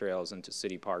those trails and to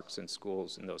city parks and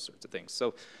schools and those sorts of things.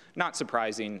 So not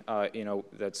surprising, you know,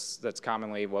 that's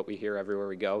commonly what we hear everywhere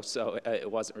we go, so it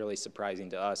wasn't really surprising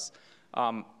to us.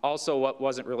 Also, what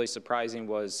wasn't really surprising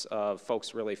was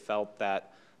folks really felt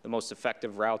that the most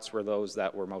effective routes were those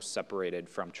that were most separated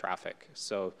from traffic.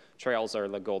 So trails are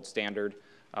the gold standard.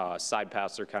 Side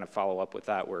paths are kind of follow up with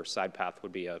that, where side path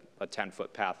would be a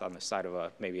 10-foot path on the side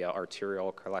of maybe an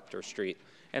arterial collector street.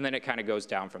 And then it kind of goes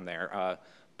down from there.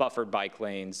 Buffered bike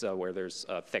lanes where there's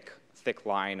a thick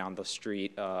line on the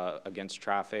street against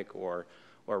traffic, or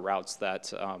routes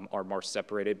that are more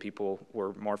separated, people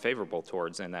were more favorable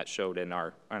towards, and that showed in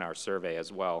our survey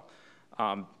as well.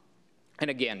 And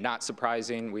again, not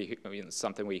surprising, it's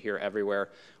something we hear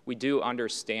everywhere. We do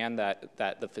understand that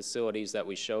the facilities that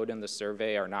we showed in the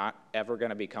survey are not ever going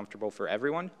to be comfortable for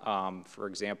everyone. For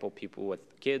example, people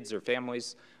with kids or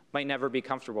families might never be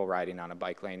comfortable riding on a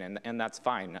bike lane, and that's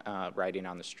fine, riding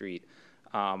on the street.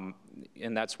 And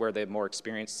that's where the more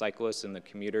experienced cyclists and the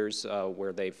commuters,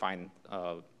 where they find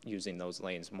using those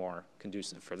lanes more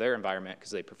conducive for their environment,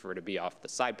 because they prefer to be off the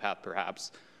side path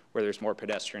perhaps, where there's more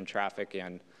pedestrian traffic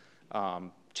and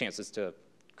chances to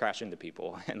crash into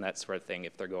people and that sort of thing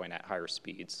if they're going at higher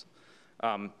speeds.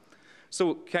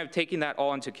 So kind of taking that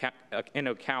all into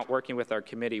account, working with our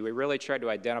committee, we really tried to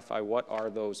identify what are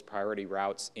those priority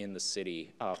routes in the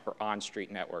city for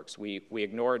on-street networks. We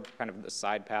ignored kind of the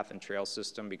side path and trail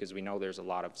system because we know there's a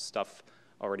lot of stuff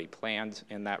already planned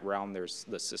in that realm.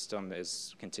 The system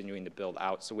is continuing to build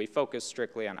out. So we focused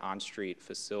strictly on on-street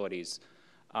facilities.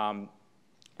 And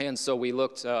so we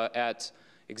looked at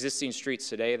existing streets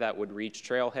today that would reach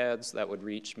trailheads, that would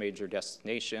reach major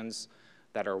destinations,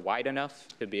 that are wide enough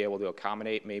to be able to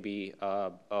accommodate maybe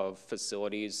of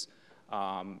facilities,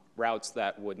 routes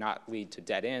that would not lead to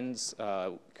dead ends,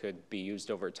 could be used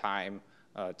over time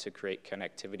to create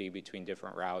connectivity between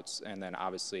different routes, and then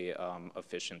obviously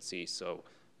efficiency, so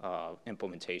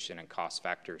implementation and cost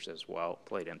factors as well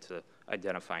played into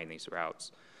identifying these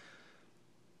routes.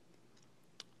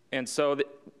 And so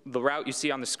the route you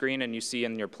see on the screen and you see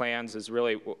in your plans is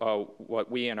really what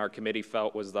we in our committee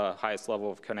felt was the highest level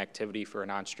of connectivity for an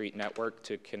on-street network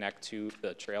to connect to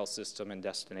the trail system and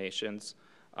destinations.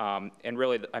 And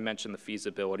really, I mentioned the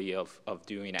feasibility of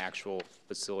doing actual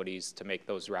facilities to make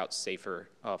those routes safer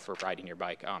for riding your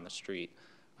bike on the street.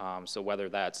 So whether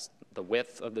that's the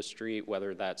width of the street,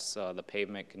 whether that's the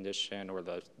pavement condition, or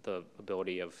the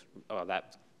ability of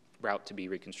that route to be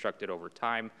reconstructed over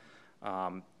time.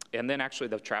 And then actually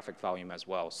the traffic volume as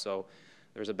well. So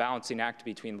there's a balancing act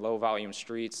between low volume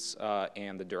streets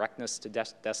and the directness to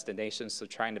destinations. So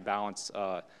trying to balance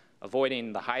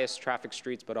avoiding the highest traffic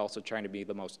streets, but also trying to be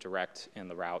the most direct in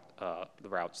the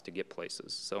routes to get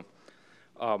places. So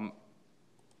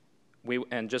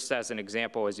and just as an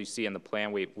example, as you see in the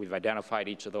plan, we've identified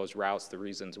each of those routes, the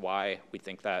reasons why we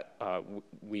think that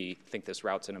we think this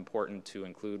route's important to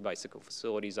include bicycle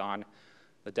facilities on,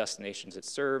 the destinations it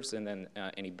serves, and then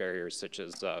any barriers such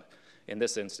as, in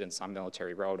this instance, on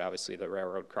Military Road, obviously the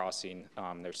railroad crossing.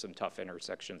 There's some tough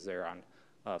intersections there on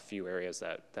a few areas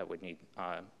that would need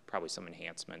probably some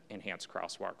enhanced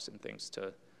crosswalks and things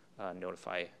to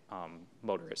notify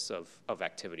motorists of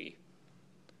activity.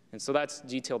 And so that's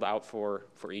detailed out for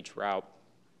each route.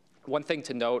 One thing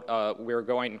to note, we're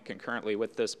going concurrently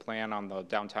with this plan on the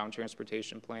downtown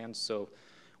transportation plan. So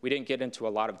we didn't get into a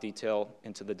lot of detail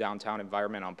into the downtown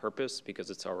environment on purpose because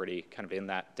it's already kind of in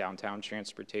that downtown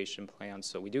transportation plan.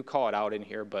 So we do call it out in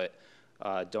here, but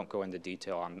don't go into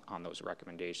detail on those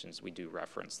recommendations. We do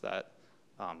reference that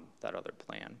other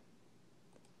plan.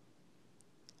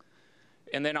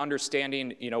 And then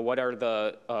understanding, what are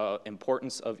the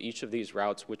importance of each of these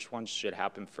routes, which ones should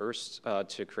happen first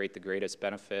to create the greatest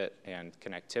benefit and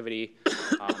connectivity,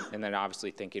 and then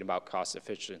obviously thinking about cost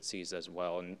efficiencies as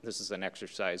well. And this is an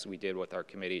exercise we did with our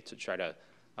committee to try to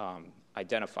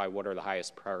identify what are the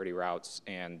highest priority routes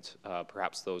and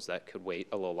perhaps those that could wait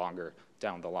a little longer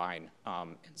down the line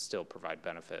and still provide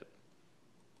benefit.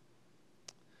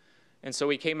 And so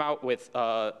we came out with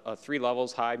 3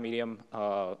 levels: high, medium,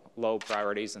 low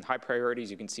priorities. And high priorities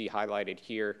you can see highlighted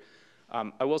here.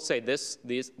 I will say this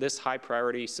high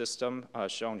priority system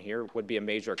shown here would be a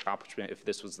major accomplishment if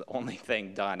this was the only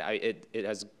thing done.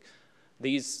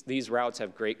 These routes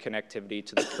have great connectivity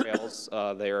to the trails.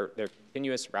 They're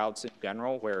continuous routes in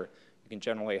general, where you can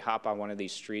generally hop on one of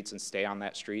these streets and stay on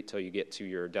that street till you get to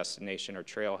your destination or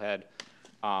trailhead.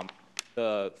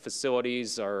 The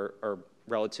facilities are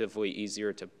relatively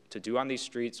easier to do on these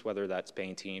streets, whether that's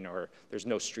painting or there's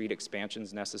no street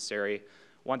expansions necessary.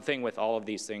 One thing with all of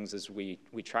these things is we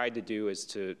tried to do is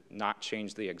to not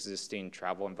change the existing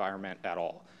travel environment at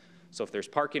all. So if there's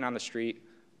parking on the street,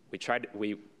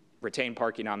 we retained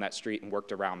parking on that street and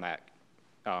worked around that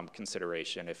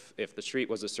consideration. If the street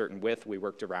was a certain width, we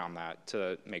worked around that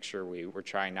to make sure we were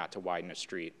trying not to widen a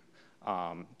street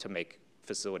to make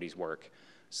facilities work.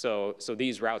 So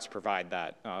these routes provide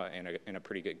that in a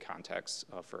pretty good context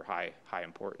for high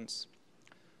importance.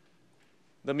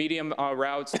 The medium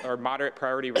routes are moderate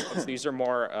priority routes. These are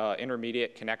more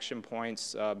intermediate connection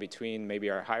points between maybe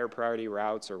our higher priority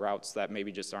routes or routes that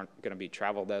maybe just aren't going to be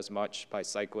traveled as much by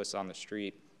cyclists on the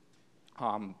street,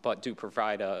 but do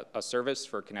provide a service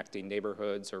for connecting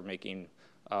neighborhoods or making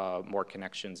more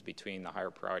connections between the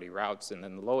higher priority routes. And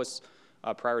then the lowest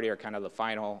priority are kind of the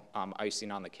final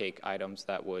icing on the cake items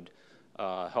that would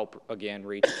help, again,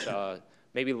 reach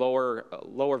maybe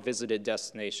lower visited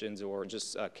destinations or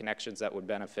just connections that would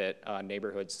benefit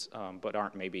neighborhoods, but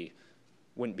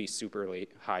wouldn't be super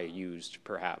high used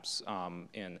perhaps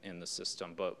in the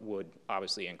system, but would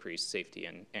obviously increase safety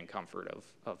and comfort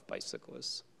of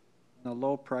bicyclists. The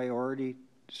low priority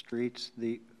streets,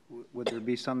 would there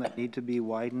be some that need to be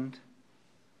widened?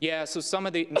 Yeah, so some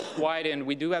of the widened,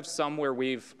 we do have some where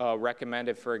we've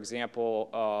recommended, for example,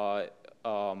 well,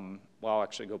 I'll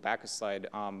actually go back a slide.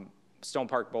 Stone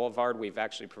Park Boulevard, we've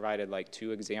actually provided like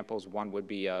 2 examples. One would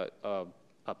be a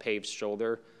paved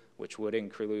shoulder, which would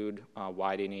include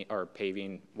widening or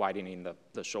widening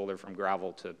the shoulder from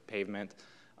gravel to pavement.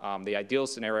 The ideal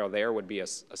scenario there would be a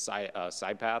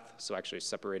side path, so actually a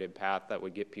separated path that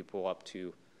would get people up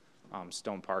to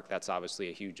Stone Park. That's obviously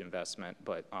a huge investment,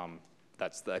 but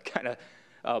that's the kind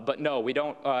of, but no, we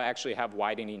don't actually have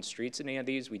widening streets in any of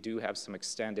these. We do have some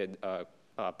extended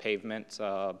pavement,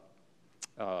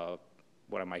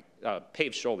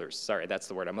 paved shoulders, sorry, that's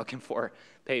the word I'm looking for.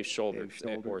 Paved shoulders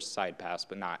or side paths,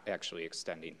 but not actually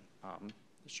extending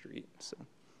the street, so.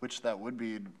 Which that would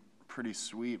be pretty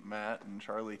sweet, Matt and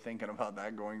Charlie, thinking about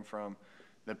that, going from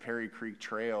the Perry Creek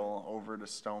Trail over to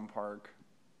Stone Park,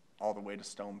 all the way to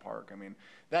Stone Park. I mean,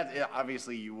 that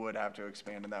obviously you would have to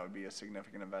expand, and that would be a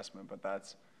significant investment, but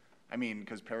that's, I mean,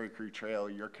 because Perry Creek Trail,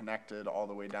 you're connected all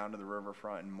the way down to the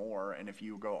riverfront and more, and if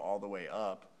you go all the way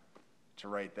up to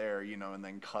right there, you know, and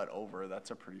then cut over,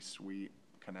 that's a pretty sweet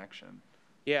connection.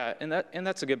 Yeah, and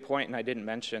that's a good point, and I didn't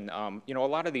mention, you know, a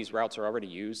lot of these routes are already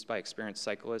used by experienced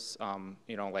cyclists,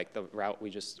 you know, like the route we're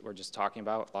just talking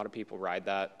about. A lot of people ride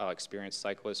that, experienced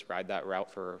cyclists ride that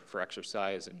route for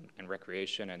exercise and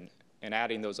recreation, and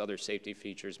adding those other safety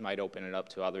features might open it up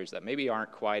to others that maybe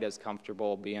aren't quite as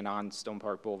comfortable being on Stone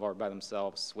Park Boulevard by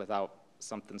themselves without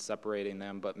something separating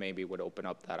them, but maybe would open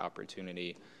up that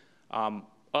opportunity.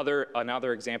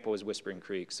 Another example is Whispering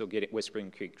Creek. So get it,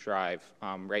 Whispering Creek Drive.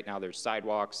 Right now there's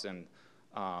sidewalks and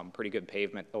pretty good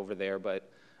pavement over there, but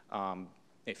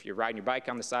if you're riding your bike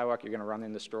on the sidewalk, you're gonna run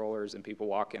into strollers and people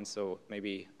walking, so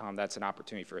maybe that's an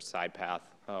opportunity for a side path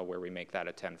where we make that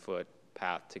a 10-foot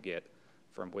path to get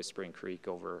from Whispering Creek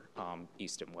over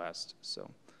east and west.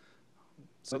 So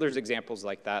there's examples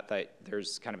like that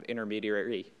there's kind of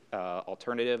intermediary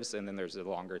alternatives, and then there's the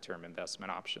longer term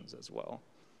investment options as well.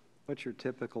 What's your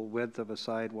typical width of a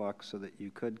sidewalk so that you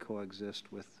could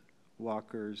coexist with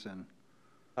walkers and?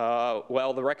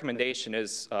 Well, the recommendation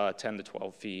is 10 to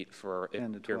 12 feet for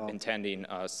if you're intending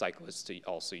cyclists to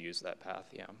also use that path,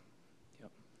 yeah.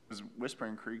 Yep. Is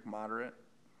Whispering Creek moderate?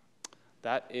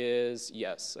 That is,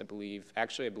 yes, I believe.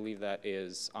 Actually, I believe that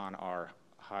is on our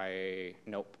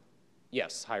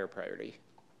yes, higher priority.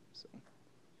 So.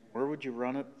 Where would you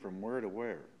run it from where to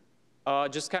where?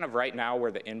 Just kind of right now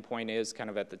where the endpoint is, kind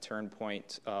of at the turn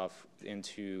point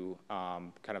into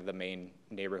kind of the main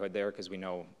neighborhood there, because we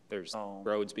know there's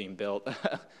roads being built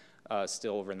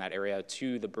still over in that area,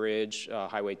 to the bridge,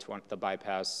 Highway 20, the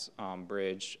bypass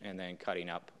bridge, and then cutting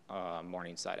up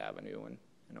Morningside Avenue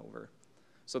and over.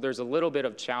 So there's a little bit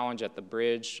of challenge at the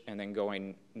bridge, and then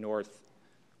going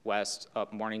northwest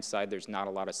up Morningside, there's not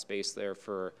a lot of space there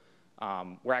for,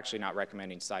 we're actually not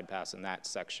recommending side paths in that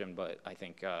section, but I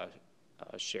think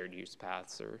shared use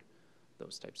paths or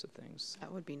those types of things.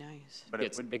 That would be nice. But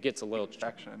it gets a little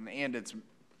section, and it's,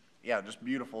 yeah, just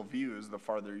beautiful views the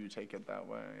farther you take it that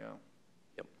way, yeah.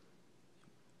 Yep.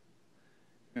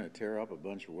 You're gonna tear up a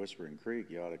bunch of Whispering Creek,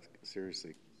 you ought to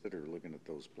seriously consider looking at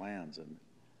those plans and.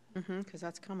 Mm-hmm, because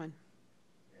that's coming.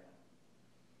 Yeah.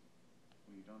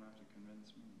 Well, you don't have to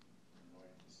convince me.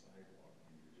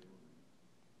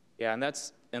 Yeah, and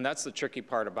that's the tricky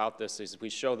part about this is we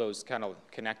show those kind of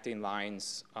connecting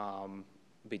lines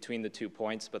between the 2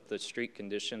 points, but the street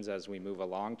conditions as we move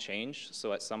along change.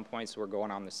 So at some points we're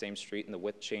going on the same street and the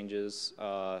width changes,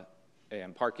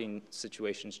 and parking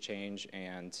situations change,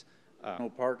 and No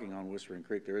parking on Whispering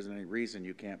Creek. There isn't any reason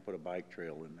you can't put a bike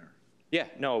trail in there. yeah,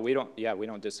 no, we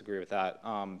don't disagree with that.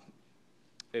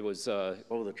 It was,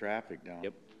 Slow the traffic down.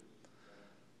 yep.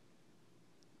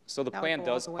 So the That would plan go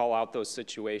all does the way- call out those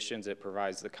situations. It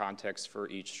provides the context for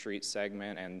each street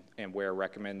segment and where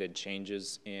recommended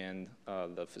changes in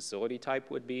the facility type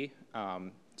would be.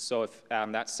 So if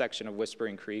that section of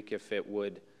Whispering Creek, if it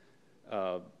would,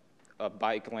 a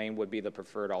bike lane would be the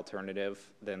preferred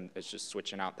alternative, then it's just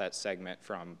switching out that segment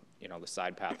from, you know, the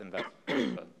side path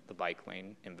investment, the bike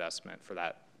lane investment for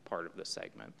that part of the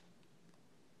segment.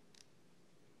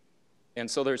 And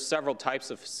so there's several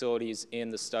types of facilities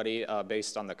in the study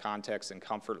based on the context and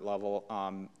comfort level.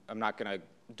 I'm not going to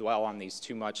dwell on these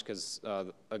too much because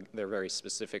they're very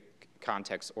specific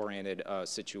context-oriented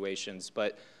situations.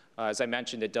 But as I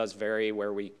mentioned, it does vary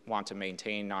where we want to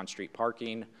maintain on-street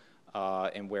parking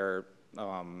and where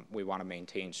we want to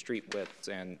maintain street widths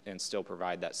and still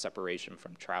provide that separation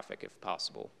from traffic if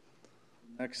possible.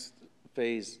 Next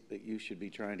phase that you should be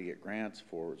trying to get grants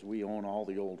for is we own all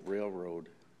the old railroad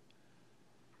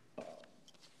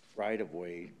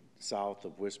right-of-way south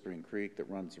of Whispering Creek that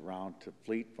runs around to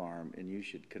Fleet Farm, and you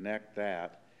should connect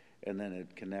that, and then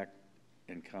it'd connect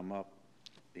and come up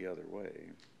the other way.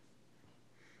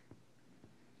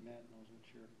 Matt knows what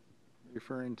you're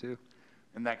referring to.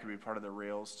 And that could be part of the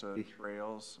rails to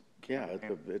trails. Yeah,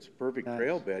 it's a perfect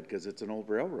trail bed because it's an old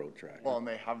railroad track. Well, and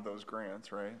they have those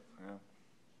grants, right? Yeah.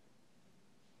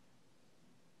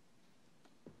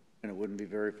 And it wouldn't be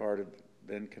very far to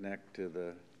then connect to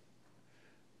the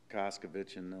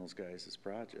Koskovich and those guys'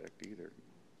 project either.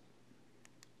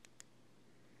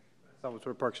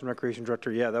 Salvatore Parks and Recreation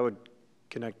Director, yeah, that would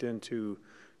connect into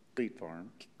Fleet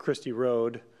Farm, Christie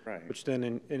Road, right? Which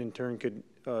then in turn could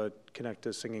connect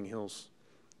to Singing Hills.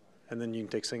 And then you can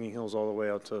take Singing Hills all the way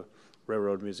out to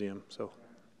Railroad Museum. So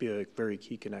be a very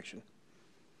key connection.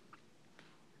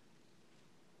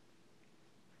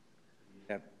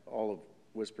 Have all of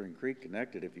Whispering Creek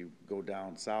connected. If you go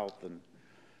down south and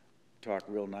talk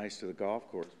real nice to the golf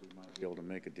course, we might be able to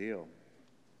make a deal.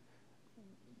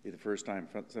 Be the first time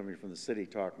somebody from the city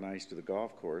talked nice to the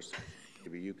golf course.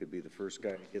 Maybe you could be the first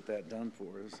guy to get that done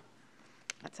for us.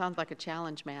 That sounds like a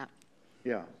challenge, Matt.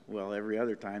 Yeah, well, every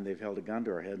other time they've held a gun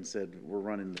to our head and said, we're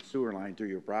running the sewer line through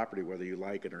your property whether you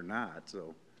like it or not,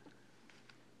 so.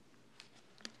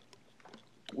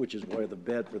 Which is where the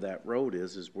bed for that road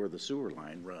is where the sewer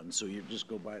line runs, so you just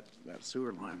go by that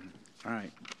sewer line. All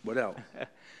right, what else?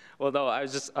 Well, no, I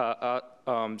was just,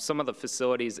 some of the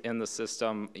facilities in the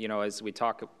system, you know, as we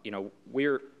talk, you know,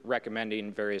 we're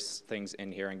recommending various things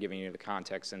in here and giving you the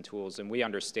context and tools, and we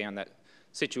understand that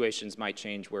situations might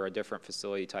change where a different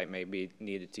facility type may be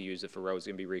needed to use if a road's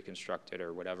going to be reconstructed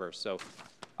or whatever. So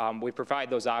we provide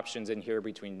those options in here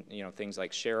between, you know, things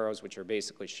like sharrows, which are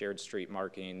basically shared street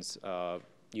markings,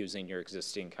 using your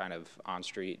existing kind of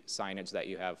on-street signage that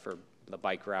you have for the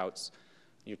bike routes.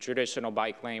 Your traditional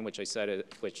bike lane, which I said,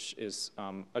 which is,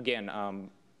 again, kind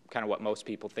of what most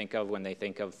people think of when they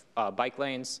think of bike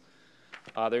lanes.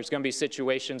 There's going to be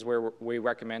situations where we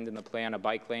recommend in the plan a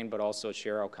bike lane, but also a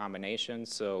sharrow combination.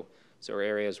 So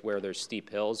areas where there's steep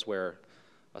hills where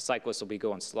a cyclist will be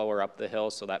going slower up the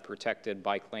hill, so that protected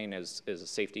bike lane is a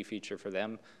safety feature for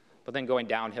them. But then going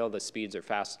downhill, the speeds are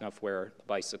fast enough where the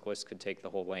bicyclist could take the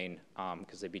whole lane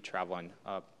because they'd be traveling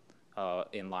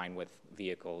in line with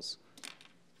vehicles.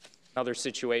 Another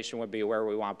situation would be where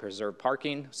we want to preserve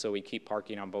parking, so we keep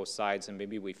parking on both sides, and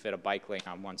maybe we fit a bike lane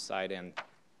on one side and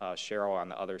sharrow on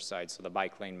the other side. So the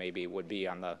bike lane maybe would be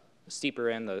on the steeper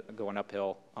end, the going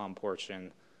uphill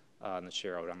portion, and the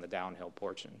sharrow on the downhill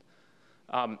portion.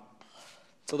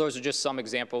 So those are just some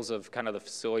examples of kind of the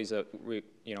facilities that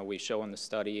we show in the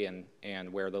study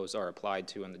and where those are applied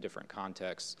to in the different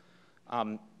contexts.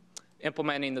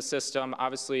 Implementing the system,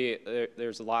 obviously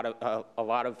there's a lot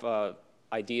of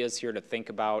ideas here to think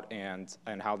about and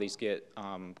how these get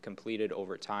completed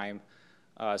over time.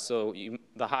 The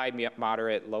high,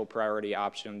 moderate, low priority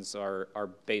options are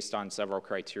based on several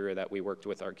criteria that we worked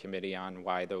with our committee on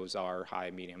why those are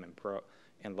high, medium,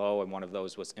 and low, and one of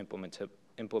those was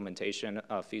implementation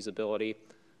feasibility.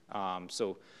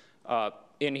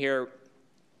 In here,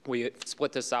 we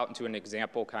split this out into an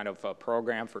example kind of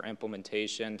program for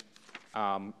implementation.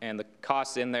 And the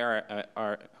costs in there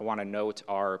I want to note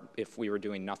are if we were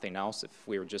doing nothing else, if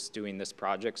we were just doing this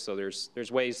project. So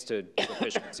there's ways to do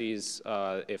efficiencies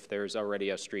if there's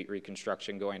already a street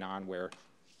reconstruction going on where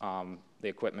the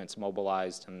equipment's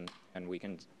mobilized and we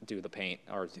can do the paint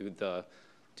or do the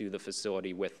do the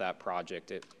facility with that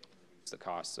project. It the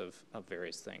cost of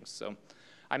various things. So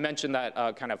I mentioned that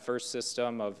kind of first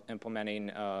system of implementing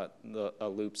a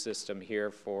loop system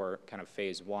here for kind of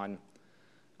phase one.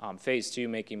 Phase two,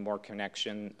 making more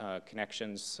connections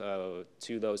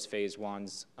to those phase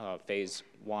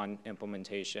one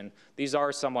implementation. These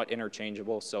are somewhat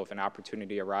interchangeable, so if an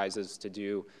opportunity arises to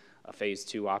do a phase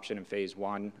two option in phase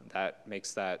one, that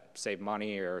makes that save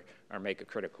money or make a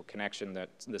critical connection, that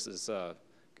this is a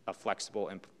flexible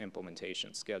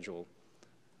implementation schedule.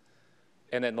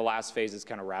 And then the last phase is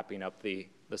kind of wrapping up the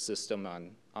system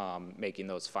on making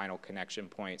those final connection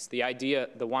points.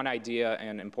 The one idea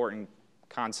and important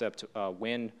concept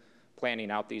when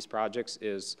planning out these projects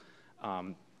is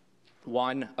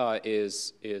one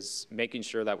is making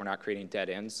sure that we're not creating dead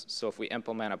ends. So if we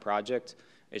implement a project,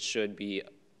 it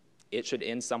should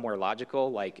end somewhere logical,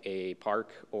 like a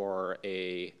park or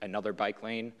another bike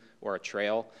lane or a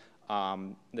trail.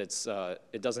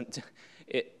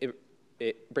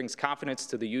 It brings confidence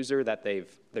to the user that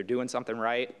they're doing something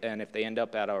right, and if they end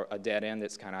up at a dead end,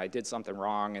 it's kind of I did something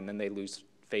wrong, and then they lose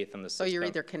faith in the system. So you're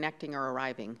either connecting or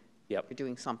arriving. Yep. You're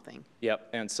doing something. Yep,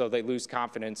 and so they lose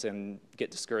confidence and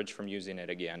get discouraged from using it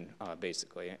again,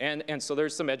 basically. And so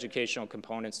there's some educational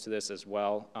components to this as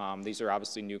well. These are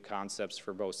obviously new concepts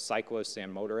for both cyclists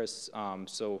and motorists.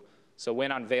 So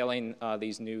when unveiling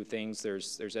these new things,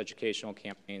 there's educational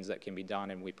campaigns that can be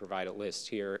done, and we provide a list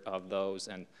here of those.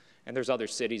 And there's other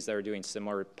cities that are doing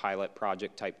similar pilot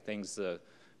project type things to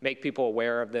make people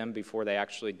aware of them before they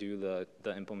actually do the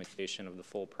implementation of the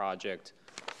full project.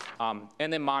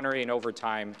 And then monitoring over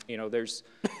time,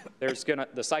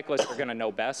 the cyclists are gonna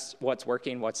know best what's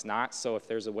working, what's not. So if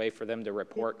there's a way for them to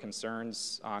report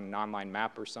concerns on an online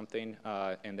map or something,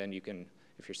 and then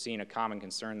if you're seeing a common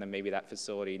concern, then maybe that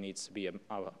facility needs to be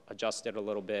adjusted a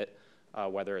little bit.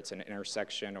 Whether it's an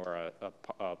intersection or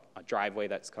a driveway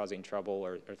that's causing trouble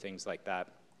or things like that.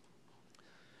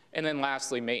 And then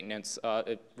lastly, maintenance.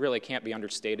 It really can't be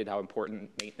understated how important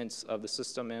maintenance of the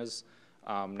system is.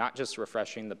 Not just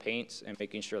refreshing the paint and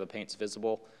making sure the paint's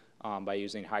visible by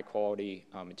using high quality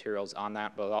materials on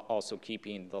that, but also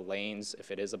keeping the lanes, if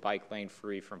it is a bike lane,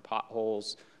 free from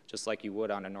potholes, just like you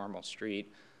would on a normal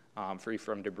street, free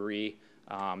from debris.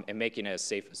 And making it as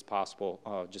safe as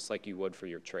possible, just like you would for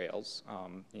your trails.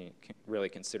 You can really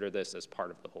consider this as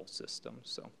part of the whole system.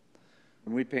 So,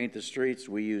 when we paint the streets,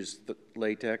 we use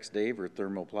latex, Dave, or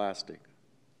thermoplastic?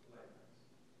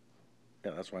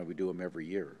 Yeah, that's why we do them every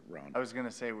year around. I was going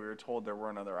to say, we were told there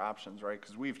weren't other options, right?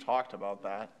 Because we've talked about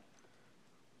that.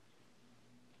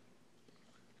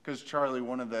 Because Charlie,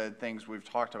 one of the things we've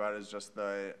talked about is just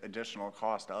the additional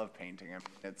cost of painting. I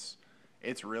mean,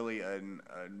 it's really a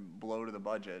blow to the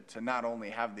budget to not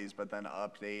only have these, but then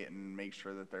update and make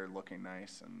sure that they're looking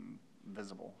nice and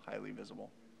visible, highly visible.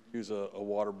 Use a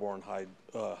waterborne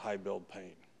high build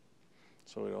paint.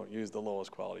 So we don't use the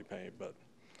lowest quality paint, but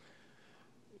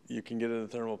you can get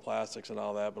into thermoplastics and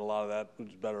all that, but a lot of that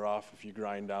is better off if you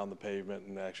grind down the pavement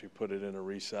and actually put it in a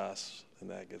recess, and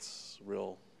that gets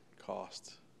real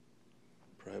cost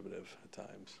prohibitive at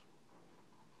times.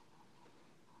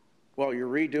 Well, you're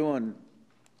redoing,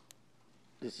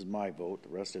 this is my vote, the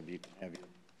rest of you can have your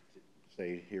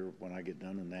say here when I get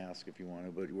done and ask if you want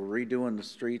to, but we're redoing the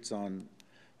streets on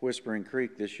Whispering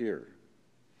Creek this year.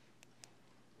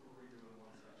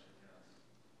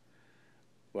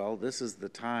 Well, this is the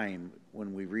time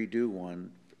when we redo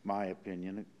one, my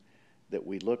opinion, that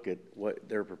we look at what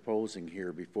they're proposing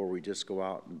here before we just go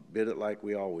out and bid it like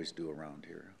we always do around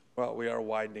here. Well, we are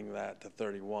widening that to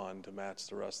 31 to match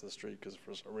the rest of the street because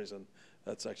for some reason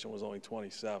that section was only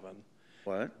 27.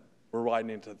 What? We're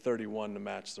widening to 31 to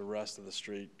match the rest of the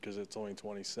street because it's only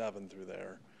 27 through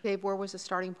there. Dave, where was the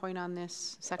starting point on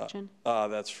this section?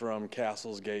 That's from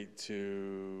Castles Gate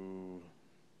to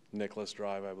Nicholas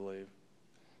Drive, I believe.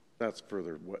 That's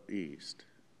further east.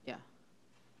 Yeah.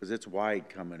 Because it's wide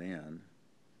coming in.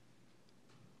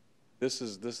 This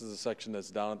is the section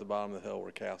that's down at the bottom of the hill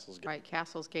where Castles Gate. Right,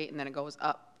 Castles Gate, and then it goes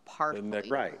up partially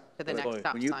right. to the next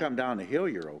stop When you sign. come down the hill,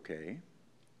 you're okay.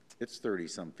 It's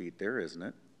 30-some feet there, isn't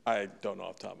it? I don't know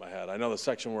off the top of my head. I know the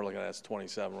section we're looking at is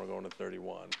 27. We're going to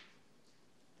 31.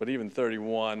 But even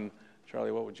 31,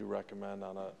 Charlie, what would you recommend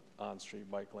on a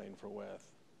on-street bike lane for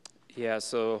width? Yeah,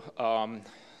 so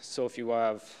if you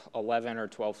have 11 or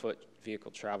 12-foot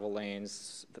vehicle travel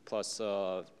lanes, plus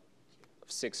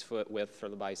 6-foot width for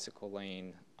the bicycle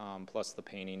lane, plus the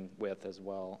painting width as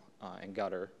well, and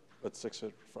gutter. But 6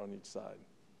 foot on each side.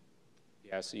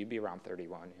 Yeah, so you'd be around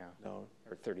 31, yeah. No.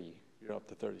 Or 30. You're up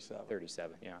to 37.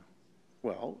 37, yeah.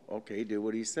 Well, okay, do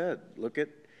what he said. Look at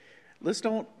let's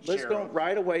don't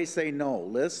right away say no.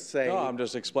 Let's say. No, I'm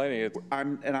just explaining it.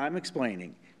 I'm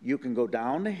explaining. You can go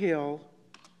down the hill.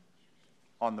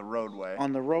 On the roadway.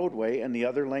 On the roadway, and the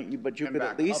other lane, but you could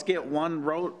at least get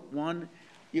one.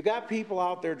 You got people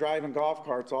out there driving golf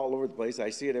carts all over the place. I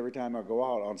see it every time I go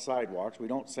out on sidewalks. We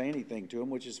don't say anything to them,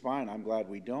 which is fine. I'm glad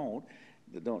we don't.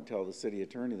 Don't tell the city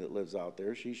attorney that lives out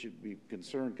there. She should be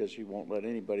concerned because she won't let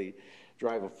anybody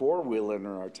drive a four-wheeler in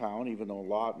our town, even though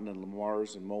Lawton and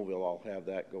Lamar's and Mobile all have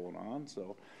that going on.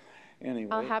 So anyway.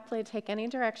 I'll happily take any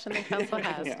direction the council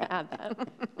has to add that.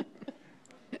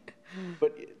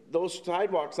 But those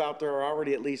sidewalks out there are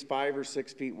already at least 5 or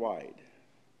 6 feet wide.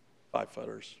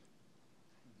 5-footers.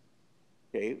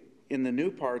 Okay, in the new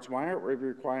parts, why aren't we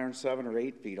requiring 7 or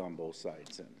 8 feet on both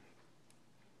sides then?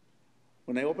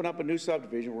 When they open up a new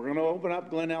subdivision, we're gonna open up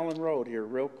Glen Ellen Road here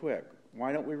real quick.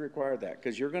 Why don't we require that?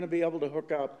 Because you're gonna be able to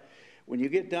hook up, when you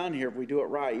get done here, if we do it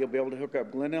right, you'll be able to hook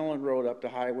up Glen Ellen Road up to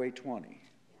Highway 20.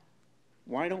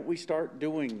 Why don't we start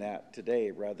doing that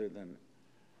today rather than,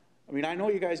 I mean, I know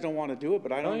you guys don't want to do it,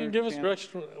 but I don't understand. You can give us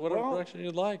direction, whatever direction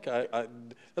you'd like.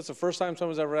 That's the first time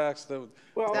someone's ever asked that.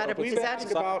 Well, we've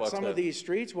asked about some of these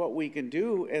streets, what we can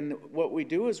do, and what we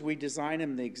do is we design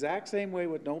them the exact same way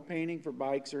with no painting for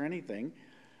bikes or anything.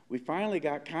 We finally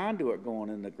got conduit going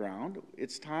in the ground.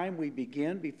 It's time we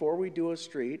begin before we do a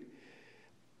street.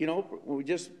 You know, we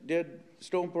just did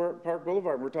Stone Park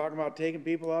Boulevard. We're talking about taking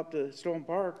people up to Stone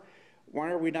Park. Why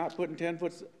are we not putting a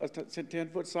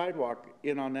 10-foot sidewalk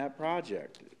in on that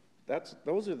project?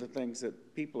 Those are the things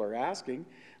that people are asking.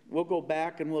 We'll go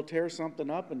back and we'll tear something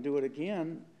up and do it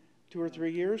again 2 or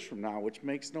 3 years from now, which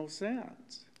makes no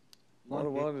sense. We're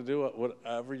willing to do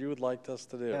whatever you would like us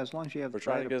to do. Yeah, as long as you have. We're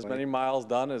trying to get as many miles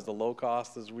done as the low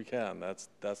cost as we can. That's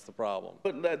the problem.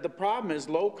 But the problem is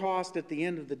low cost at the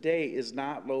end of the day is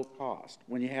not low cost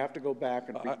when you have to go back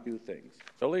and redo things.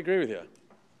 Totally agree with you.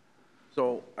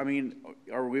 So, I mean,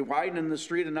 are we widening the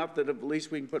street enough that at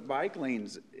least we can put bike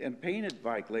lanes and painted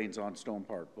bike lanes on Stone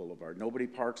Park Boulevard? Nobody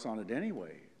parks on it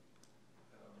anyway.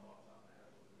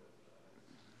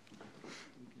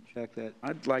 Check that.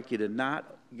 I'd like you to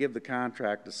not give the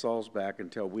contract to Salzback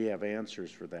until we have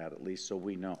answers for that, at least so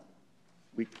we know.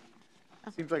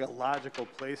 Seems like a logical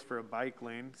place for a bike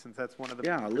lane, since that's one of the.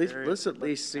 Yeah, let's at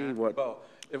least see what. Well,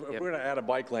 if we're going to add a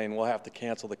bike lane, we'll have to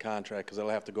cancel the contract because it'll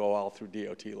have to go all through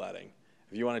DOT letting.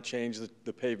 If you want to change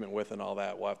the pavement width and all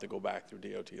that, we'll have to go back through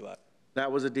DOT letting.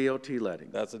 That was a DOT letting.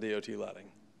 That's a DOT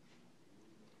letting.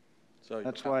 So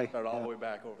that's why start all the way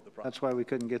back over the project. That's why we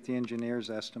couldn't get the engineer's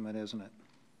estimate, isn't it?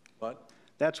 What?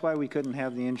 That's why we couldn't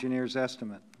have the engineer's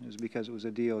estimate, is because it was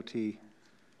a DOT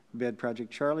bid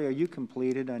project. Charlie, are you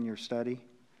completed on your study?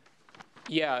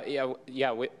 Yeah.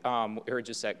 We heard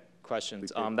just that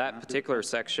questions. That particular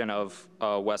section of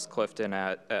West Clifton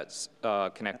at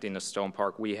connecting to Stone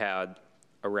Park, we had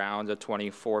around a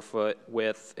 24-foot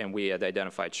width, and we had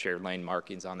identified shared lane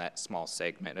markings on that small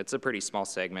segment. It's a pretty small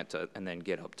segment and then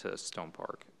get up to Stone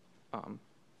Park.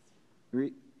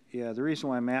 Yeah, the reason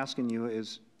why I'm asking you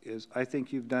is I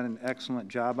think you've done an excellent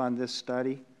job on this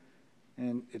study,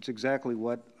 and it's exactly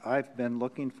what I've been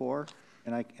looking for,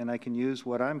 and I can use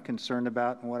what I'm concerned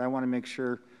about and what I want to make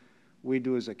sure we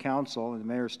do as a council, and the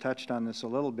mayor's touched on this a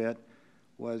little bit,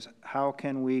 was how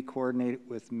can we coordinate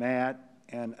with Matt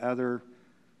and other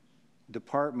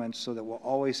departments so that we'll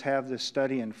always have this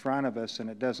study in front of us and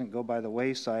it doesn't go by the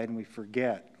wayside and we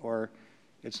forget or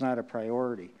it's not a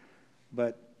priority.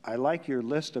 But I like your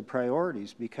list of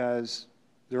priorities because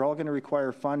they're all going to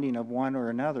require funding of one or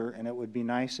another, and it would be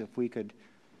nice if we could,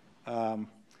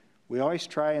 we always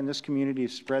try in this community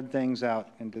to spread things out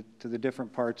into the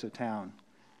different parts of town.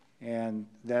 And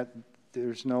that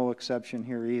there's no exception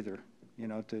here either. You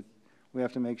know, we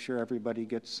have to make sure everybody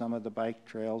gets some of the bike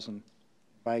trails and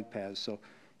bike paths. So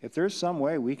if there's some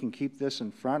way we can keep this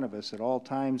in front of us at all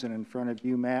times and in front of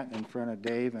you, Matt, and in front of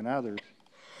Dave and others,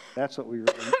 that's what we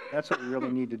really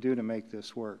need to do to make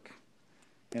this work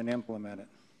and implement it.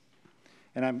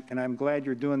 And I'm glad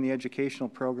you're doing the educational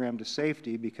program to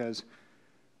safety, because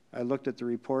I looked at the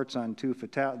reports on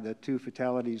the two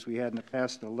fatalities we had in the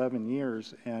past 11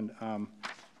 years, and you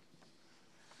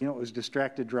know, it was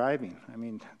distracted driving. I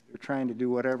mean, they're trying to do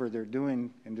whatever they're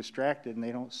doing and distracted, and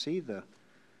they don't see the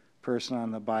person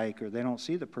on the bike or they don't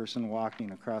see the person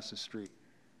walking across the street.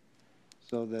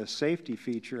 So the safety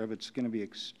feature of it's going to be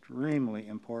extremely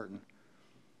important,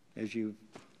 as you've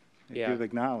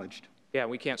acknowledged. Yeah,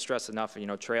 we can't stress enough, you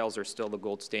know, trails are still the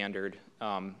gold standard.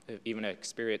 Even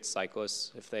experienced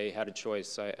cyclists, if they had a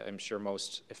choice, I'm sure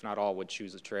most, if not all, would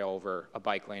choose a trail over a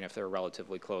bike lane if they're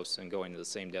relatively close and going to the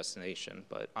same destination.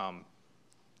 But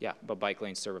yeah, but bike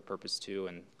lanes serve a purpose too,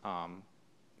 and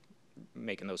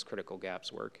making those critical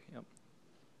gaps work. Yep.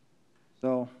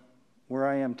 So where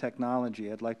I am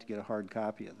technology, I'd like to get a hard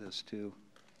copy of this too.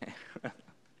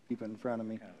 Keep it in front of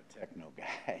me. Kind of a techno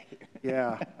guy.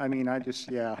 Yeah, I mean, I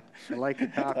like the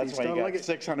copies. That's why you Don't got look at-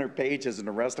 600 pages and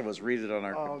the rest of us read it on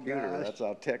our Oh, computer. gosh. That's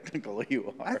how technical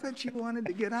you are. I thought you wanted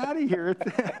to get out of here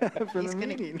for the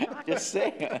meeting. Just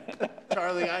saying.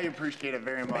 Charlie, I appreciate it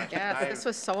very much. Yes, this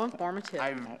was so informative.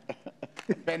 I've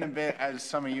been a bit, as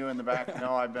some of you in the back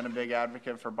know, I've been a big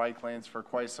advocate for bike lanes for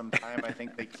quite some time. I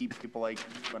think they keep people like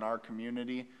you in our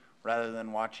community rather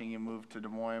than watching you move to Des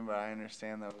Moines, but I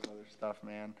understand that was other stuff,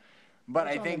 man. But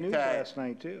I think last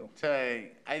night too. I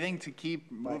think to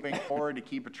keep moving forward, to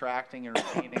keep attracting and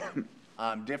retaining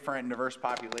different and diverse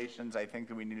populations, I think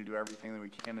that we need to do everything that we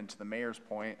can. And to the mayor's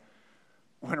point,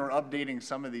 when we're updating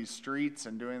some of these streets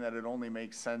and doing that, it only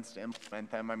makes sense to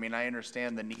implement them. I mean, I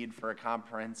understand the need for a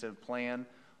comprehensive plan,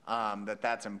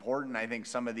 that's important. I think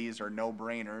some of these are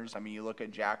no-brainers. I mean, you look at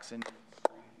Jackson,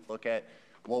 look at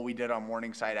what we did on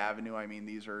Morningside Avenue. I mean,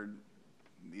 these are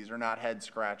not head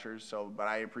scratchers. So, but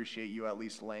I appreciate you at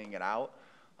least laying it out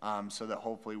so that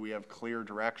hopefully we have clear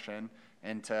direction.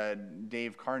 And to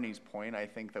Dave Carney's point, I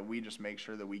think that we just make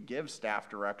sure that we give staff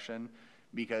direction,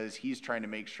 because he's trying to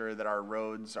make sure that our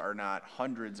roads are not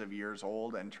hundreds of years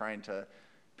old and trying to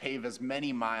pave as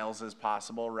many miles as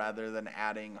possible rather than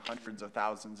adding hundreds of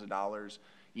thousands of dollars.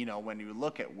 You know, when you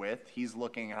look at width, he's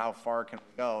looking at how far can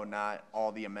we go, not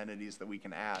all the amenities that we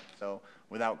can add. So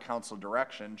without council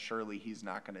direction, surely he's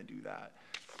not going to do that.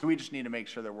 So we just need to make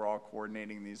sure that we're all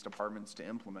coordinating these departments to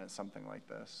implement something like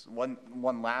this. One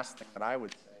last thing that I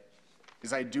would say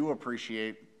is I do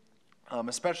appreciate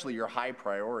especially your high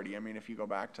priority. I mean, if you go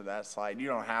back to that slide, you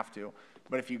don't have to,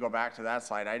 but if you go back to that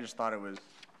slide, I just thought it was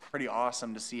pretty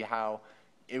awesome to see how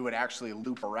it would actually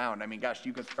loop around. I mean, gosh,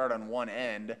 you could start on one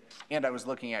end, and I was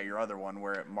looking at your other one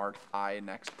where it marked I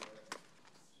next to it.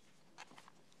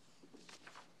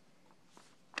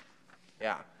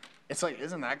 Yeah, it's like,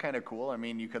 isn't that kind of cool? I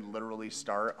mean, you could literally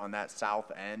start on that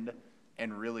south end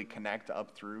and really connect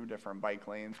up through different bike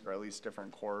lanes, or at least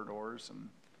different corridors. And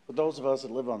For those of us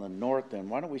that live on the north end,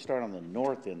 why don't we start on the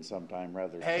north end sometime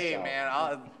rather than the south? Hey, man,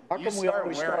 how come we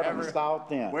always start on the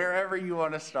south end? Wherever you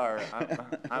want to start.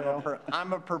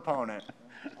 I'm a proponent.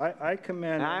 I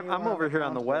commend. I'm over here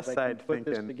on the west side put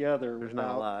this thinking together there's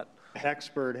not a lot.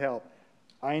 Expert help.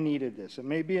 I needed this. It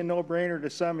may be a no-brainer to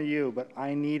some of you, but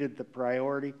I needed the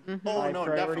priority. Oh, no,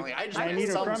 definitely. I need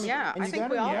it from you. Yeah, I think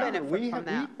we all benefit from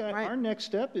that. Right. Our next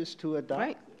step is to adopt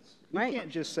this. We Right. can't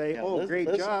just say, Yeah, oh, great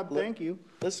job, thank you.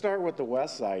 Let's start with the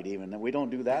west side even, and we don't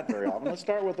do that very often. Let's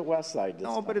start with the west side this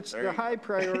No, time. but it's the high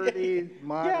priority,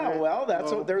 moderate. Yeah, well,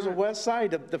 low. there's a west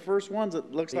side. The first ones,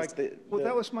 it looks like the. Well,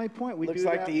 that was my point. We looks do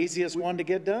like that- the easiest one to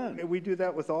get done. We do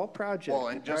that with all projects. Well,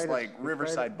 and just like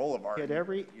Riverside Boulevard, Get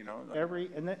every, you know,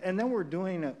 and then we're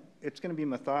doing it, it's gonna be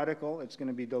methodical, it's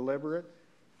gonna be deliberate,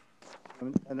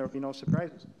 and there'll be no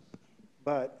surprises.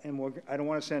 But, I don't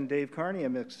want to send Dave Carney a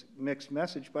mixed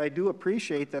message, but I do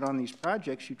appreciate that on these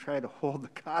projects, you try to hold the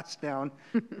costs down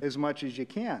as much as you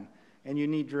can, and you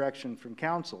need direction from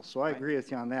council. So I agree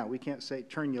with you on that. We can't say,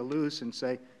 turn you loose and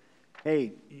say,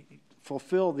 hey,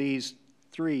 fulfill these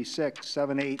 3, 6,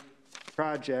 7, 8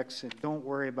 projects, and don't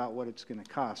worry about what it's going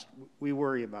to cost. We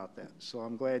worry about that. So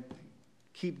I'm glad,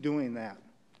 keep doing that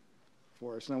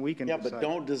for us, and then we can decide. Yeah, but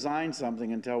don't design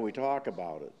something until we talk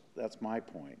about it. That's my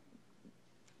point.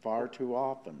 Far too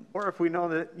often. Or if we know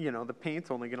that, you know, the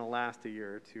paint's only going to last a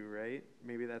year or two, right?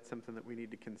 Maybe that's something that we need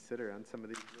to consider on some of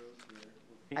these roads.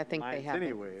 I think they have been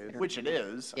Anyways. considered. which it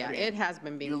is. Yeah, I mean, it has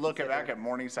been being You look considered. back at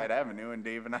Morningside Avenue, and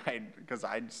Dave and I, because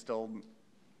I'm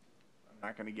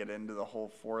not going to get into the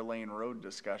whole 4-lane road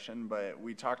discussion, but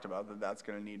we talked about that that's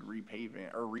going to need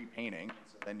repaving or repainting.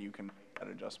 So then you can make that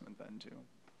adjustment then too.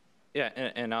 Yeah,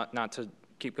 and not to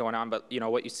keep going on, but you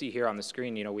know what you see here on the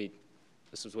screen, you know,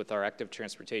 this was with your active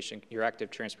transportation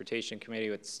committee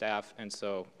with staff, and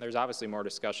so there's obviously more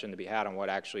discussion to be had on what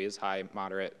actually is high,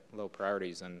 moderate, low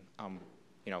priorities, and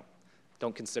you know,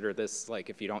 don't consider this like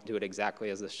if you don't do it exactly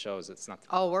as this shows, it's not.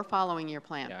 Oh, we're following your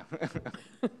plan.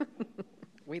 Yeah.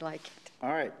 We like it.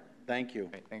 All right, thank you.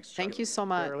 Right, thanks, Thank you so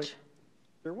much.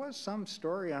 There was some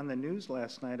story on the news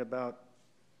last night about,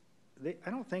 I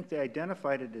don't think they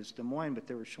identified it as Des Moines, but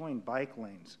they were showing bike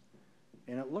lanes,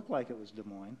 and it looked like it was Des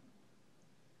Moines.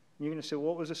 You're going to say,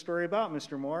 what was the story about,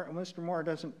 Mr. Moore? And Mr. Moore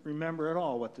doesn't remember at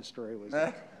all what the story was.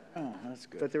 Oh, that's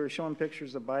good. But they were showing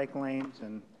pictures of bike lanes,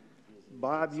 and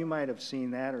Bob, you might have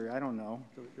seen that, or I don't know.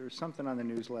 There was something on the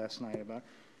news last night about it.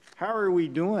 How are we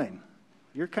doing?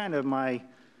 You're kind of my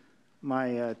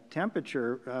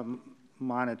temperature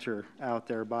monitor out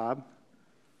there, Bob.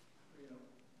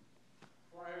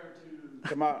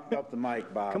 Come on up the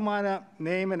mic, Bob. Come on up,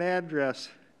 name and address.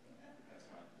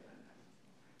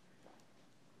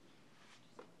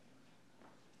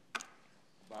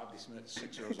 Bobby Smith,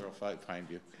 6005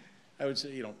 Pineview. I would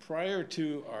say, prior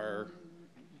to our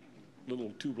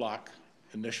little 2-block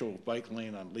initial bike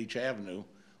lane on Leach Avenue,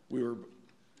 we were,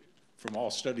 from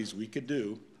all studies we could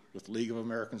do, with League of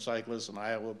American Cyclists and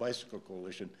Iowa Bicycle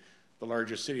Coalition, the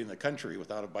largest city in the country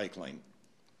without a bike lane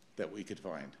that we could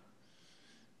find.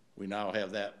 We now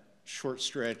have that short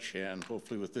stretch, and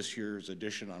hopefully with this year's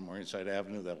addition on Morningside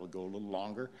Avenue, that will go a little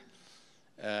longer.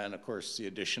 And of course, the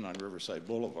addition on Riverside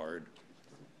Boulevard,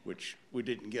 which we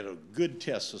didn't get a good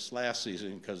test this last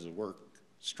season because the work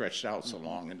stretched out so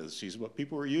long into the season, but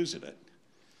people were using it.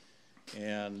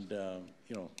 And,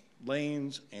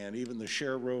 lanes and even the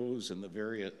share rows and the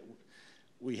various,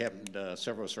 we haven't,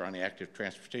 several of us are on the Active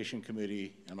Transportation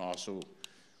Committee, and also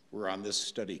we're on this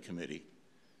study committee.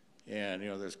 And,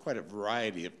 there's quite a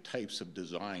variety of types of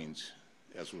designs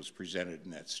as was presented in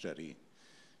that study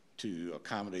to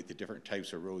accommodate the different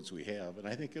types of roads we have. And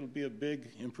I think it'll be a big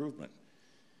improvement.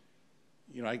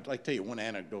 I'd like to tell you one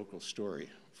anecdotal story.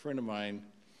 A friend of mine,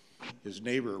 his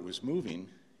neighbor was moving,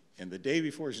 and the day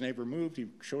before his neighbor moved, he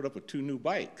showed up with 2 new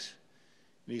bikes.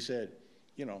 And he said,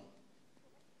 you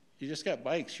just got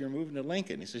bikes, you're moving to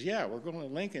Lincoln. He says, yeah, we're going to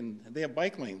Lincoln, and they have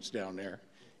bike lanes down there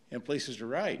and places to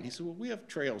ride. And he said, well, we have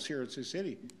trails here in Sioux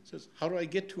City. He says, how do I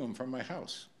get to them from my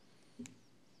house?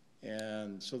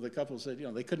 And so the couple said,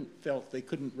 they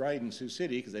couldn't ride in Sioux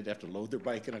City because they'd have to load their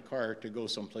bike in a car to go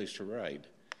someplace to ride.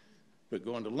 But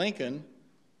going to Lincoln,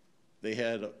 they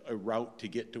had a route to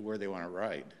get to where they want to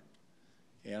ride.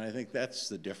 And I think that's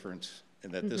the difference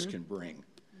and that this can bring.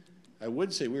 I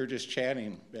would say, we were just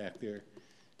chatting back there,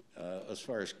 as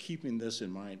far as keeping this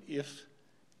in mind, if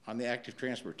on the active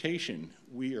transportation,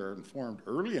 we are informed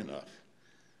early enough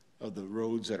of the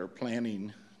roads that are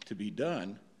planning to be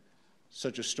done,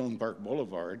 such as Stone Park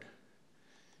Boulevard,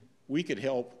 we could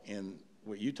help in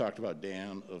what you talked about,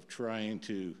 Dan, of trying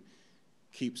to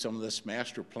keep some of this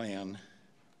master plan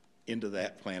into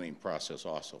that planning process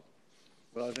also.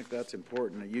 Well, I think that's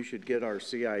important. You should get our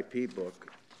CIP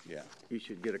book. Yeah. You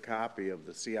should get a copy of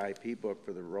the CIP book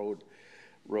for the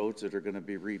roads that are going to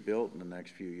be rebuilt in the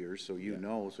next few years, so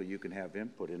so you can have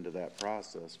input into that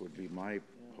process, would be my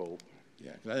hope.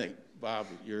 Yeah, 'cause I think, Bob,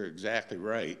 you're exactly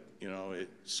right.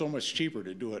 It's so much cheaper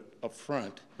to do it up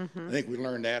front. I think we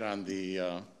learned that on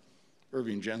the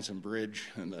Irving Jensen Bridge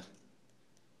and the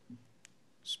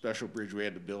special bridge we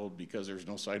had to build because there's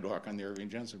no sidewalk on the Irving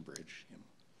Jensen Bridge.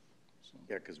 So.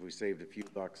 Yeah, because we saved a few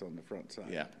bucks on the front side.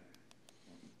 Yeah.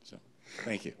 So,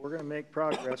 thank you. We're going to make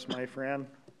progress, my friend,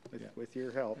 with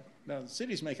your help. No, the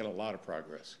city's making a lot of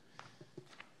progress.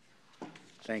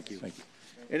 Thank you. Thank you.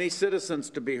 Any citizens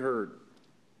to be heard?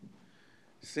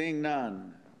 Seeing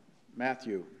none.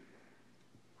 Matthew.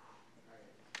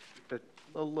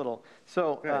 A little.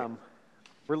 So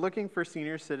we're looking for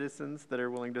senior citizens that are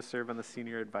willing to serve on the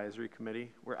Senior Advisory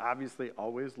Committee. We're obviously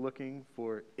always looking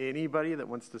for anybody that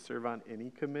wants to serve on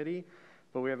any committee,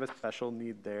 but we have a special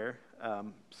need there.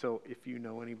 So if you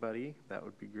know anybody, that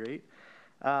would be great.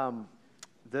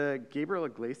 The Gabriel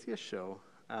Iglesias show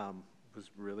was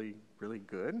really, really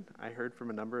good. I heard from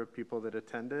a number of people that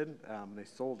attended. They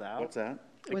sold out. What's that?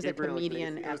 It was a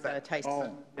comedian at the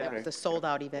Tyson. It was a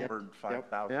sold-out event. Over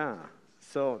 5,000. Yeah.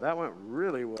 So that went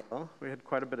really well. We had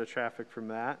quite a bit of traffic from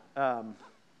that.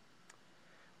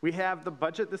 We have the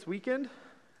budget this weekend.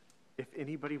 If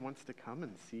anybody wants to come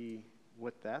and see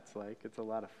what that's like, it's a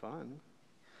lot of fun.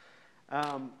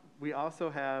 We also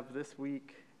have this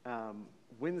week,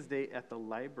 Wednesday at the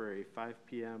library, 5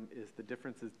 p.m. is the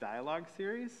Differences Dialogue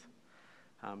series.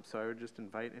 So I would just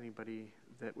invite anybody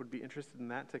that would be interested in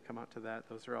that to come out to that.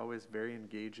 Those are always very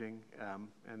engaging,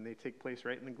 and they take place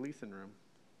right in the Gleason room.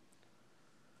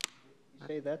 You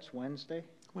say that's Wednesday?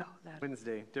 Well,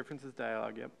 Wednesday, Differences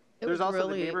Dialogue, yep. It There's was also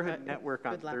really the Neighborhood a Network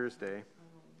on good luck. Thursday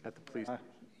at the police station.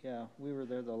 Yeah, we were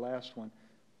there the last one.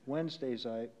 Wednesdays,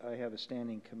 I have a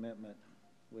standing commitment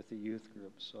with the youth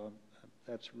group, so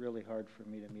that's really hard for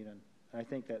me to meet on. I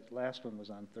think that last one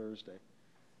was on Thursday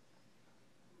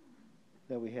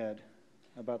that we had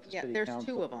about the city council. There's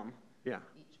 2 of them. Yeah.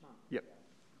 Each month. Yep.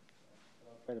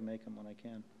 I'll try to make them when I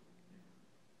can.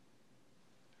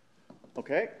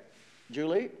 Okay.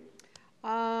 Julie?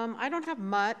 I don't have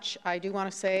much. I do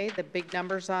want to say the big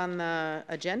numbers on the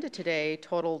agenda today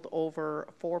totaled over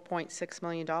 $4.6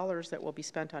 million that will be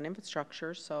spent on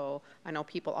infrastructure. So I know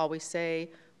people always say,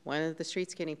 when are the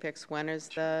streets getting fixed? When is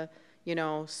the,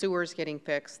 sewers getting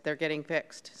fixed? They're getting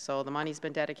fixed. So the money's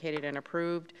been dedicated and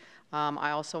approved.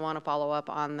 I also want to follow up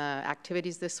on the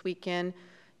activities this weekend.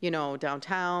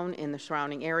 downtown in the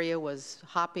surrounding area was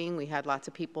hopping. We had lots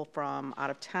of people from out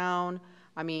of town.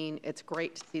 I mean, it's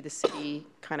great to see the city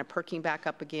kind of perking back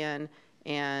up again,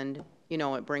 and,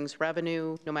 it brings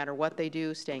revenue no matter what they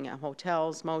do, staying at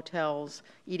hotels, motels,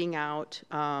 eating out,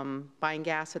 buying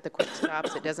gas at the quick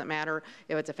stops. It doesn't matter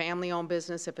if it's a family-owned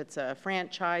business, if it's a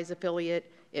franchise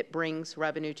affiliate, it brings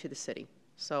revenue to the city.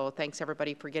 So thanks,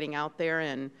 everybody, for getting out there,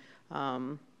 and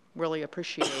really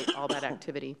appreciate all that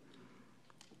activity.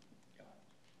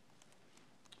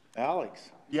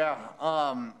 Alex? Yeah,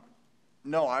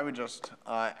 no, I would just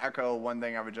echo one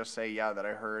thing. I would just say, yeah, that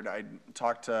I heard. I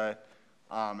talked to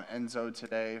Enzo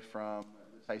today from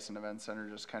the Tyson Event Center,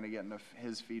 just kind of getting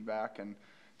his feedback, and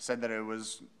said that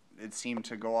it seemed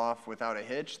to go off without a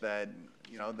hitch, that,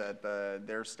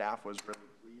 their staff was really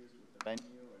pleased with the venue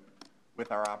and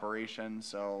with our operation.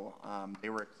 So they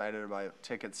were excited about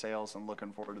ticket sales and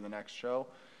looking forward to the next show.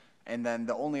 And then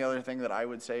the only other thing that I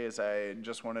would say is I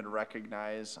just wanted to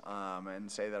recognize and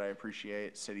say that I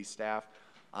appreciate city staff.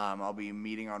 I'll be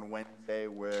meeting on Wednesday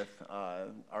with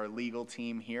our legal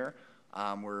team here.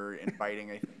 We're inviting,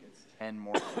 I think it's 10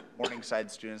 more Morningside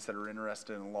students that are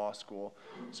interested in law school.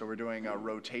 So we're doing a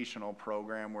rotational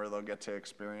program where they'll get to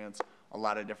experience a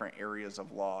lot of different areas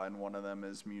of law, and one of them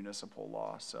is municipal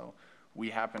law. So we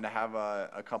happen to have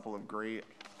a couple of great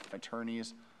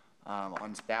attorneys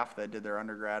on staff that did their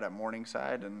undergrad at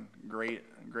Morningside, and great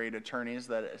attorneys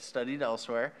that studied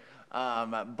elsewhere.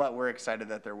 But we're excited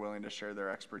that they're willing to share their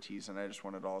expertise, and I just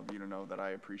wanted all of you to know that I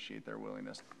appreciate their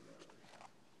willingness.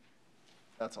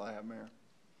 That's all I have, Mayor.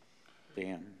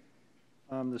 Dan?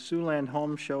 The Siouxland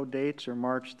Home Show dates are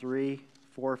March 3,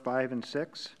 4, 5, and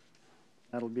 6.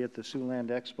 That'll be at the Siouxland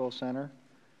Expo Center.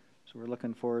 So we're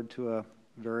looking forward to a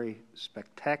very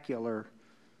spectacular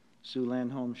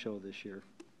Siouxland Home Show this year.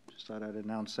 Just thought I'd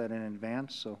announce that in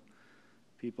advance so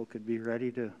people could be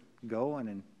ready to go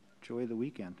and enjoy the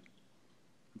weekend.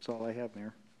 That's all I have,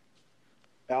 Mayor.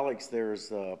 Alex,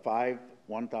 there's 5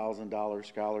 $1,000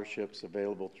 scholarships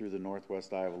available through the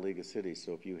Northwest Iowa League of Cities.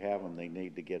 So if you have them, they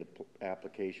need to get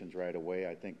applications right away.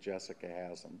 I think Jessica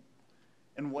has them.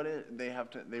 And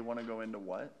they want to go into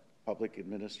what? Public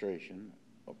administration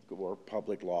or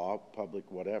public law, public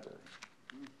whatever.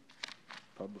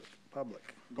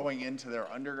 Public. Going into their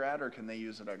undergrad, or can they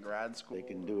use it at grad school? They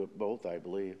can do it both, I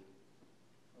believe.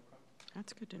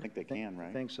 That's good to know. I think they can, right?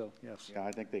 I think so, yes. Yeah,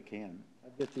 I think they can.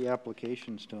 I'll get the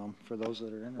applications to them for those that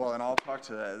are interested. Well, and I'll talk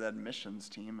to the admissions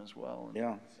team as well.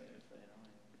 Yeah.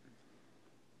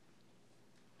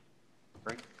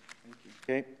 Great. Thank you.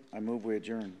 Okay, I move we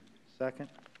adjourn. Second.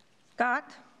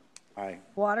 Scott? Aye.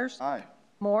 Waters? Aye.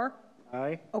 Moore?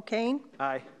 Aye. O'Kane?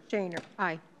 Aye. Shaner?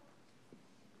 Aye.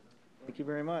 Thank you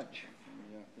very much.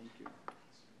 Yeah, thank you.